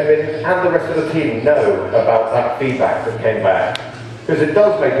that Kevin and the rest of the team know about that feedback that came back. Because it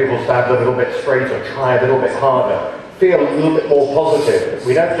does make people stand a little bit straighter, try a little bit harder, feel a little bit more positive.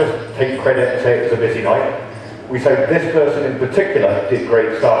 We don't just take credit and say it was a busy night. We say this person in particular did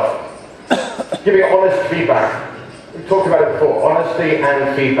great stuff. Giving honest feedback. We've talked about it before. Honesty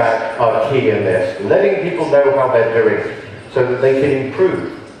and feedback are key in this. Letting people know how they're doing so that they can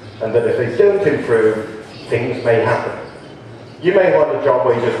improve. And that if they don't improve, things may happen. You may want a job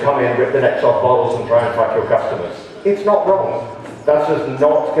where you just come in, rip the necks off bottles and try and track your customers. It's not wrong. That's just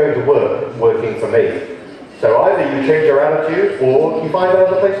not going to work working for me. So either you change your attitude or you find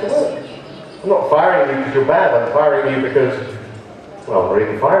another place to work. I'm not firing you because you're bad, I'm firing you because, well, I'm not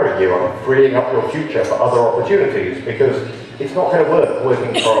even firing you, I'm freeing up your future for other opportunities because it's not going to work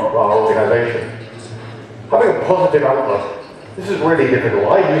working for our organisation. Having a positive outlook. This is really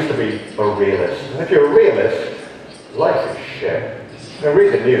difficult. I used to be a realist. And if you're a realist, life is shit. Now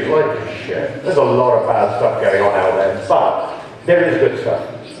read the news, life is shit. There's a lot of bad stuff going on out there, but there is good stuff.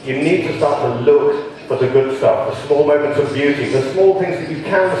 You need to start to look for the good stuff, the small moments of beauty, the small things that you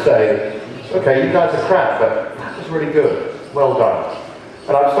can say, okay, you guys are crap, but that was really good. Well done.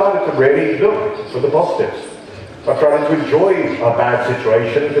 And I've started to really look for the positives. I've tried to enjoy a bad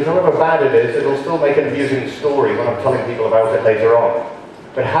situation, because however bad it is, it'll still make an amusing story when I'm telling people about it later on.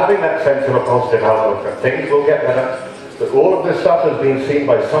 But having that sense of a positive outlook, that things will get better, that all of this stuff has been seen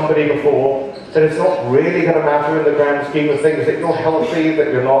by somebody before, that it's not really going to matter in the grand scheme of things, that you're healthy,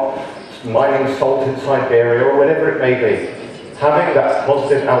 that you're not mining salt in Siberia, or whatever it may be. Having that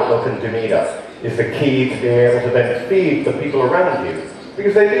positive outlook and demeanour is the key to being able to then feed the people around you,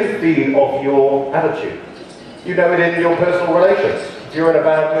 because they do feed off your attitude. You know it in your personal relations. If you're in a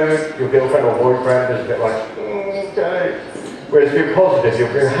bad mood, your girlfriend or boyfriend is a bit like, okay. Whereas if you're positive, you're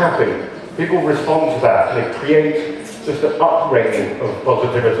very happy, people respond to that, and it creates just an upbringing of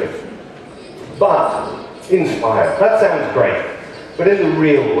positivity. But inspired, that sounds great, but in the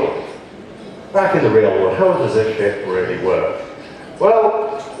real world, back in the real world, how does this shit really work?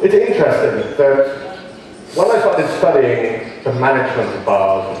 Well, it's interesting that when I started studying the management of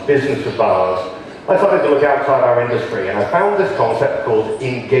bars, the business of bars, I started to look outside our industry, and I found this concept called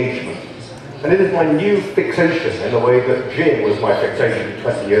engagement. And it is my new fixation in the way that gin was my fixation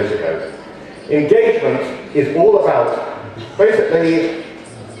 20 years ago. Engagement is all about basically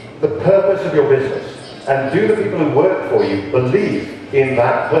the purpose of your business. And do the people who work for you believe in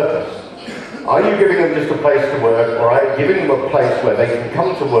that purpose? Are you giving them just a place to work, or are you giving them a place where they can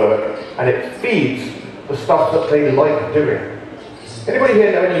come to work and it feeds the stuff that they like doing? Anybody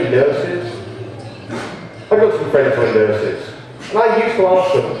here know any nurses? I've got some friends who are nurses, and I used to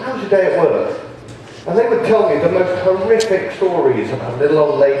ask them, how's your day at work? And they would tell me the most horrific stories about a little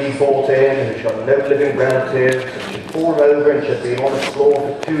old lady brought in, and she'd got no living relatives, and she'd fallen over and she'd been on the floor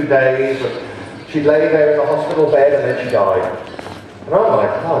for 2 days, and she'd lay there in the hospital bed and then she died. And I'm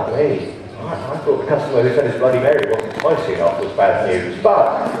like, God, me. I thought the customer who said his Bloody Mary wasn't spicy enough was bad news.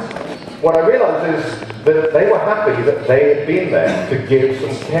 But what I realised is that they were happy that they had been there to give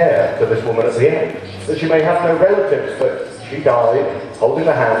some care to this woman at the end. That she may have no relatives, but she died holding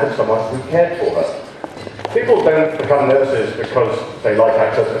the hand of someone who cared for her. People don't become nurses because they like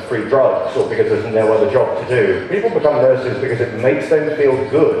access to free drugs or because there's no other job to do. People become nurses because it makes them feel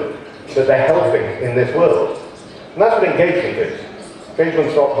good that they're helping in this world. And that's what engagement is.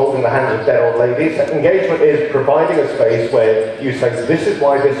 Engagement's not holding the hands of dead old ladies. Engagement is providing a space where you say, this is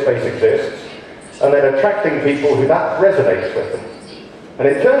why this space exists, and then attracting people who that resonates with them. And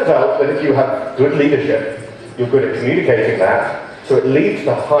it turns out that if you have good leadership, you're good at communicating that, so it leads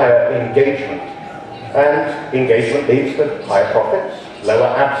to higher engagement. And engagement leads to higher profits, lower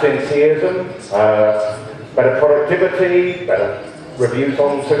absenteeism, better productivity, better reviews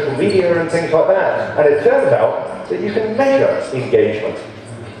on social media and things like that. And it turns out that you can measure engagement.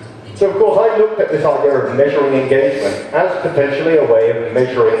 So of course I looked at this idea of measuring engagement as potentially a way of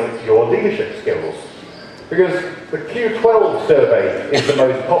measuring your leadership skills. Because the Q12 survey is the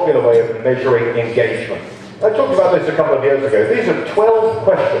most popular way of measuring engagement. I talked about this a couple of years ago. These are 12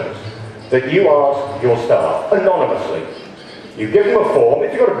 questions that you ask your staff anonymously. You give them a form.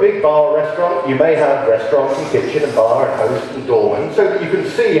 If you've got a big bar or restaurant, you may have restaurant and kitchen and bar and host and doorman, so that you can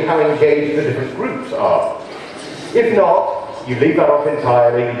see how engaged the different groups are. If not, you leave that off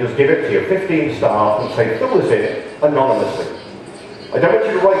entirely, you just give it to your 15 staff and say, fill this in anonymously. I don't want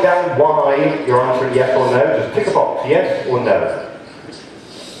you to write down why you're answering yes or no, just tick a box, yes or no.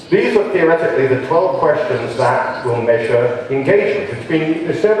 These are theoretically the 12 questions that will measure engagement.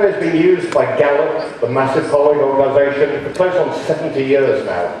 The survey has been used by Gallup, the massive polling organisation, for close on 70 years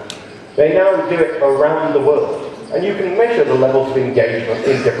now. They now do it around the world, and you can measure the levels of engagement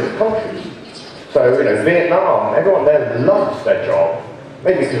in different countries. So, Vietnam, everyone there loves their job.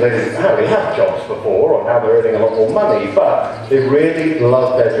 Maybe because they didn't really have jobs before, or now they're earning a lot more money, but they really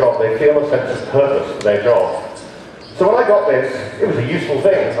love their job. They feel a sense of purpose for their job. So when I got this, it was a useful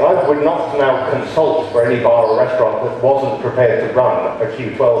thing, and I would not now consult for any bar or restaurant that wasn't prepared to run a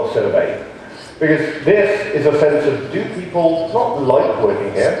Q12 survey. Because this is a sense of, do people not like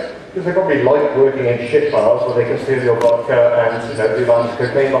working here? Because they probably like working in shit bars where they can steal your vodka and do lines of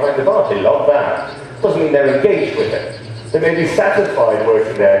cocaine behind the bar. They love that. Doesn't mean they're engaged with it. They may be satisfied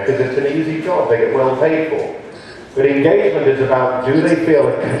working there because it's an easy job, they get well paid for. But engagement is about, do they feel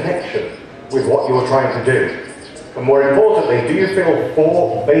a connection with what you're trying to do? And more importantly, do you feel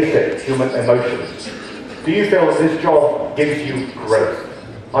 4 basic human emotions? Do you feel that this job gives you growth?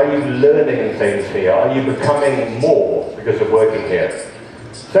 Are you learning things here? Are you becoming more because of working here?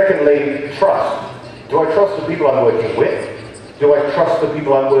 Secondly, trust. Do I trust the people I'm working with? Do I trust the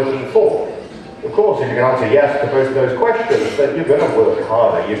people I'm working for? Of course, if you can answer yes to both of those questions, then you're going to work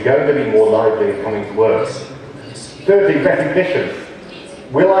harder. You're going to be more lively in coming to work. Thirdly, recognition.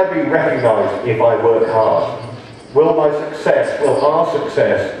 Will I be recognised if I work hard? Will my success, will our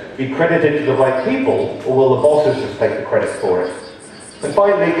success be credited to the right people, or will the bosses just take the credit for it? And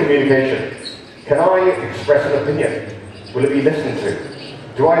finally, communication. Can I express an opinion? Will it be listened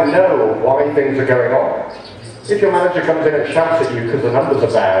to? Do I know why things are going on? If your manager comes in and shouts at you because the numbers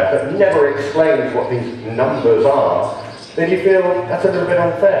are bad, but never explains what these numbers are, then you feel that's a little bit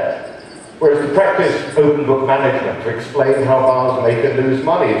unfair. Whereas to practice open book management, to explain how bars make and lose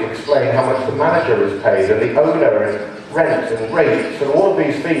money, to explain how much the manager is paid, and the owner, and rent, and rates, and all of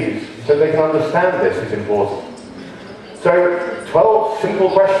these fees, so they can understand this is important. So, 12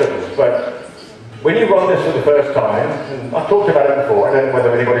 simple questions, but when you run this for the first time, and I've talked about it before, I don't know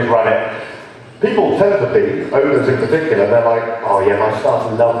whether anybody's run it, people tend to be, owners in particular, they're like, oh yeah, my staff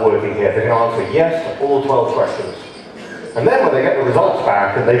love working here, they can answer yes to all 12 questions. And then when they get the results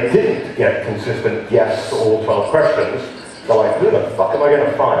back and they didn't get consistent yes to all 12 questions, they're like, who the fuck am I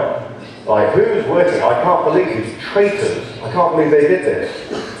going to fire? Like, who's working? I can't believe these traitors. I can't believe they did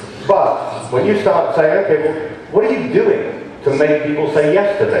this. But when you start saying, okay, well, what are you doing to make people say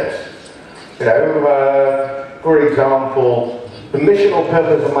yes to this? You know, for example, the mission or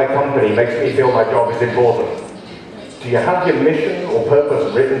purpose of my company makes me feel my job is important. Do you have your mission or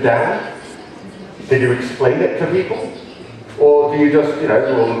purpose written down? Did you explain it to people? Or do you just, you know,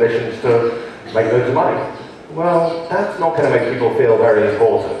 do all the missions to make loads of money? Well, that's not going to make people feel very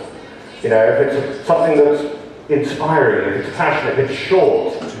important. You know, if it's something that's inspiring, if it's passionate, if it's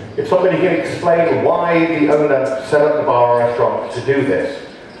short, if somebody can explain why the owner set up the bar or restaurant to do this,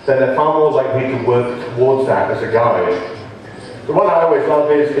 then they're far more likely to work towards that as a guide. The one I always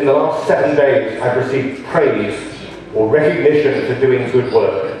love is, in the last 7 days, I've received praise or recognition for doing good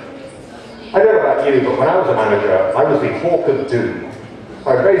work. I don't know about you, but when I was a manager, I was the hawk of doom.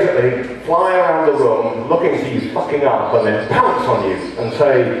 I would basically fly around the room looking for you fucking up and then pounce on you and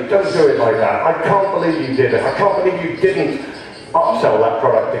say, don't do it like that, I can't believe you did it, I can't believe you didn't upsell that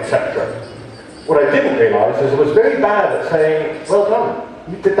product, etc. What I didn't realise is I was very bad at saying, well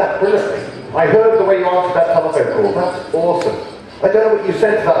done, you did that brilliantly. I heard the way you answered that telephone call, that's awesome. I don't know what you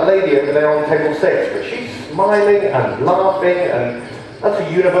said to that lady over there on table 6, but she's smiling and laughing, and that's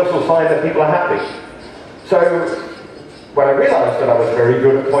a universal sign that people are happy. So, when I realised that I was very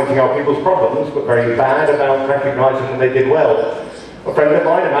good at pointing out people's problems, but very bad about recognising when they did well, a friend of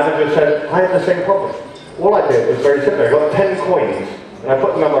mine, a manager, said, I have the same problem. All I did was very simple. I got 10 coins, and I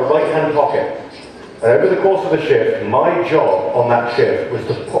put them in my right-hand pocket. And over the course of the shift, my job on that shift was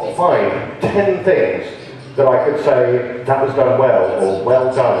to find 10 things that I could say, that was done well, or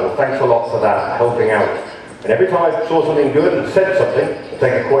well done, or thanks a lot for that, helping out. And every time I saw something good and said something, I'd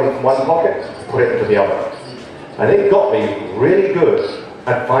take a coin from one pocket, put it into the other. And it got me really good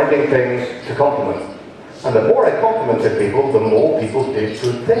at finding things to compliment. And the more I complimented people, the more people did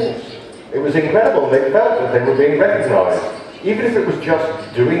good things. It was incredible. They felt that they were being recognised, even if it was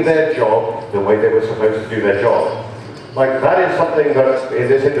just doing their job the way they were supposed to do their job. Like, that is something that, in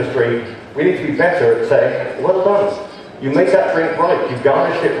this industry, we need to be better at saying, well done. You made that drink right, you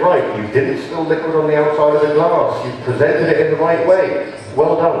garnished it right, you didn't spill liquid on the outside of the glass, you presented it in the right way.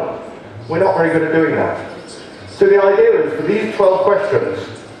 Well done. We're not very good at doing that. So the idea is, for these 12 questions,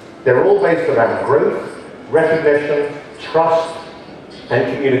 they're all based around growth, recognition, trust,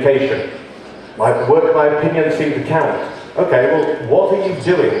 and communication. My work, my opinion seem to count. Okay, well, what are you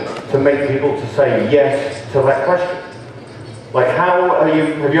doing to make people to say yes to that question? Like, have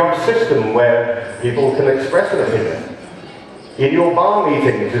you got a system where people can express an opinion? In your bar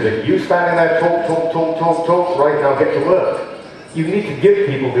meetings, is it you standing there, talk, right now get to work? You need to give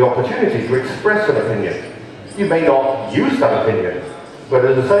people the opportunity to express an opinion. You may not use that opinion, but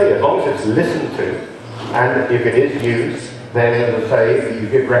as I say, as long as it's listened to, and if it is used, then as I say, you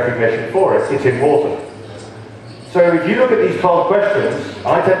give recognition for it, it's important. So if you look at these 12 questions,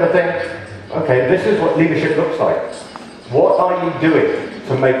 I tend to think, okay, this is what leadership looks like. What are you doing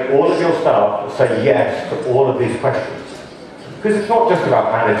to make all of your staff say yes to all of these questions? Because it's not just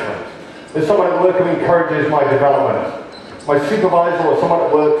about management. There's someone at work who encourages my development. My supervisor or someone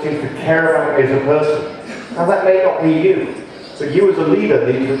at work seems to care about me as a person. Now that may not be you, but you as a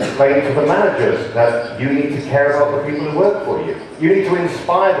leader need to explain to the managers that you need to care about the people who work for you. You need to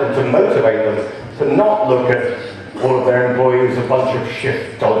inspire them, to motivate them, to not look at all of their employees a bunch of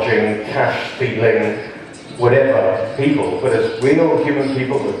shift-dodging, cash-stealing, whatever people, but as real human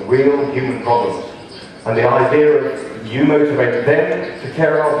people with real human problems. And the idea of you motivate them to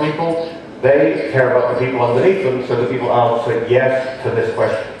care about people, they care about the people underneath them, so that people answer yes to this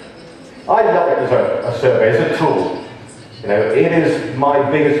question. I love it as a survey, as a tool. You know, it is my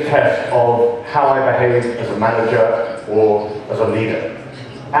biggest test of how I behave as a manager or as a leader.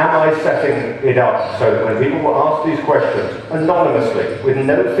 Am I setting it up so that when people will ask these questions anonymously, with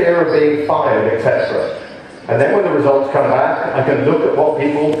no fear of being fired, etc., and then when the results come back, I can look at what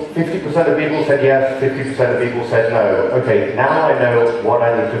people, 50% of people said yes, 50% of people said no. Okay, now I know what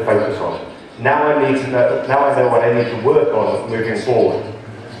I need to focus on. Now I know what I need to work on moving forward.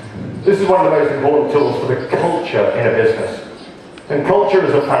 This is one of the most important tools for the culture in a business. And culture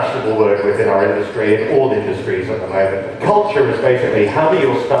is a fashionable word within our industry, in all industries at the moment. Culture is basically how do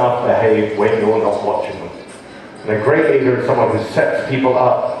your staff behave when you're not watching them. And a great leader is someone who sets people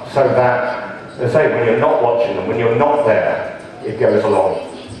up so that, as I say, when you're not watching them, when you're not there, it goes along.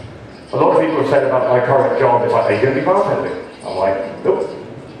 A lot of people have said about my current job, it's like, are you going to be bartending? I'm like, nope.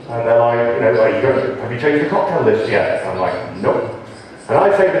 And they're like, you know, have you changed the cocktail list yet? I'm like, nope. And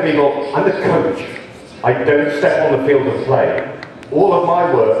I say to people, I'm the coach. I don't step on the field of play. All of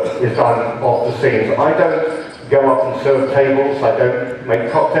my work is done off the scenes. I don't go up and serve tables. I don't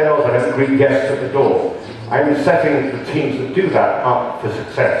make cocktails. I don't greet guests at the door. I'm setting the teams that do that up for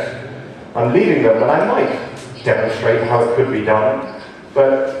success. I'm leading them, and I might demonstrate how it could be done,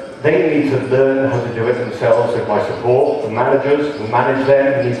 but they need to learn how to do it themselves with my support. The managers who manage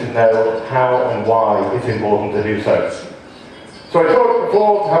them need to know how and why it's important to do so. So I talked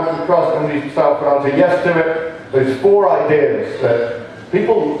before, how to cross-country staff put answer yes to it. Those 4 ideas that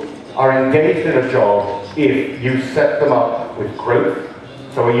people are engaged in a job if you set them up with growth.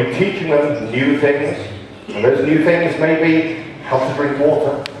 So are you teaching them new things? And those new things may be how to drink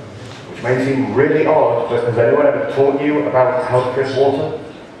water, which may seem really odd, but has anyone ever taught you about how to drink water?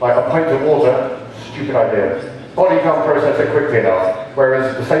 Like a pint of water, stupid idea. Body can't process it quickly enough,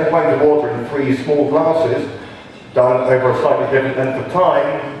 whereas the same pint of water in 3 small glasses, done over a slightly different length of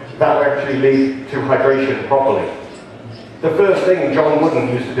time, that will actually lead to hydration properly. The first thing John Wooden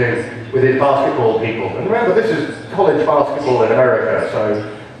used to do with his basketball people, and remember this is college basketball in America, so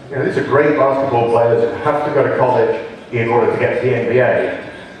you know, these are great basketball players who have to go to college in order to get to the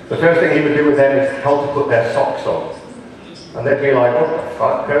NBA. The first thing he would do with them is how to put their socks on. And they'd be like, what the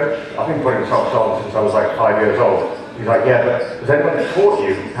fuck, coach? I've been putting socks on since I was like 5 years old. He's like, yeah, but has anyone taught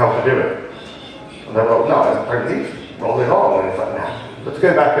you how to do it? And they're like, no, apparently, roll it on. And it's like, nah, let's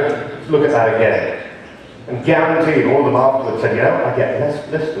go back and look at that again. And guaranteed, all of them afterwards said, you know, I get less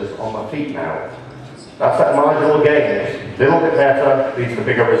blisters on my feet now. That's that marginal gain. It's a little bit better, leads to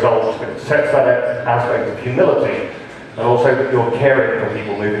bigger results, but it sets that aspect of humility, and also that you're caring for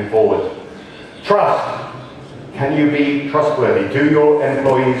people moving forward. Trust. Can you be trustworthy? Do your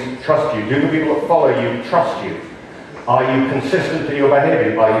employees trust you? Do the people that follow you trust you? Are you consistent in your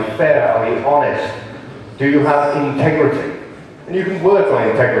behavior? Are you fair? Are you honest? Do you have integrity? And you can work on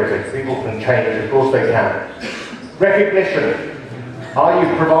integrity. People can change, of course they can. Recognition. Are you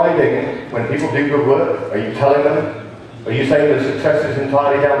providing, when people do good work, are you telling them? Are you saying the success is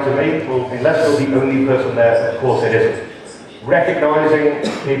entirely down to me? Well, unless you're the only person there, of course it isn't. Recognizing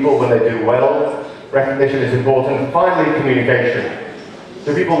people when they do well. Recognition is important. Finally, communication.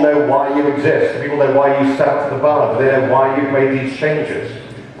 Do people know why you exist? Do people know why you set up the bar? Do they know why you've made these changes?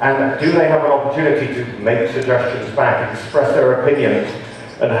 And do they have an opportunity to make suggestions back, express their opinions,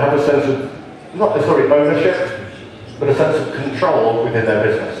 and have a sense of, not necessarily ownership, but a sense of control within their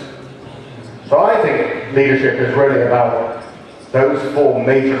business? So I think leadership is really about those 4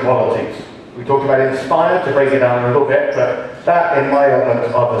 major qualities. We talked about inspire, to break it down a little bit, but that, in my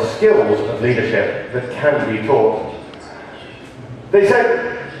element, are the skills of leadership that can be taught. They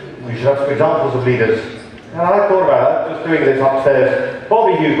said we should have some examples of leaders. And I thought about it, just doing this upstairs.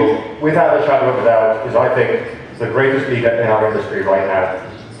 Bobby Hugel, without a shadow of a doubt, is, I think, the greatest leader in our industry right now.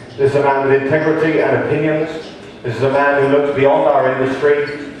 This is a man with integrity and opinions. This is a man who looks beyond our industry.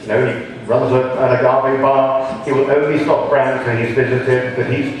 You know, he runs an agave bar. He will only stock brands that he's visited, that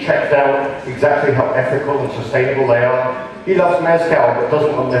he's checked out exactly how ethical and sustainable they are. He loves mezcal, but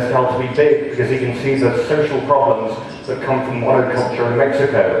doesn't want mezcal to be big because he can see the social problems that come from monoculture in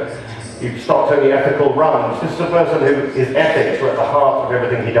Mexico. He stocks only ethical rums. This is a person who his ethics are at the heart of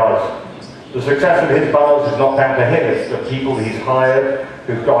everything he does. The success of his bars is not down to him, it's the people he's hired,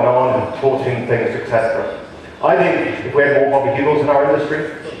 who've gone on and taught him things, etc. I think if we had more Bobby Hugels in our industry,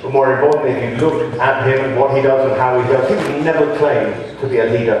 but more importantly, if you look at him and what he does and how he does, he would never claim to be a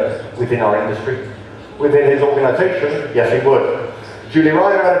leader within our industry. Within his organization, yes he would. Julie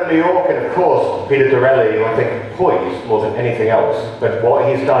Ryder out of New York, and of course, Peter Dorelli, who I think poised more than anything else, but what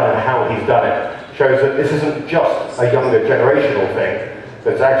he's done and how he's done it shows that this isn't just a younger generational thing,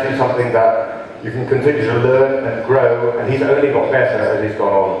 but it's actually something that you can continue to learn and grow, and he's only got better as he's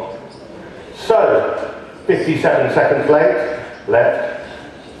gone on. So, 57 seconds left.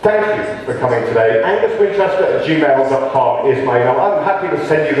 Thank you for coming today. AngusWinchester@gmail.com is my email. I'm happy to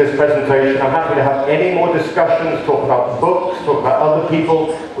send you this presentation. I'm happy to have any more discussions, talk about books, talk about other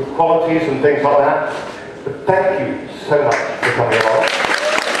people with qualities and things like that. But thank you so much for coming along.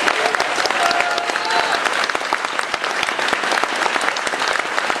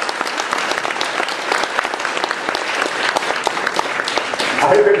 I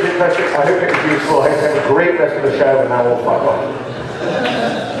hope it was interesting. I hope it was useful. I hope you have a great rest of the show, and now we'll fuck off.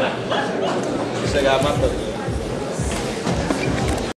 Salamat po.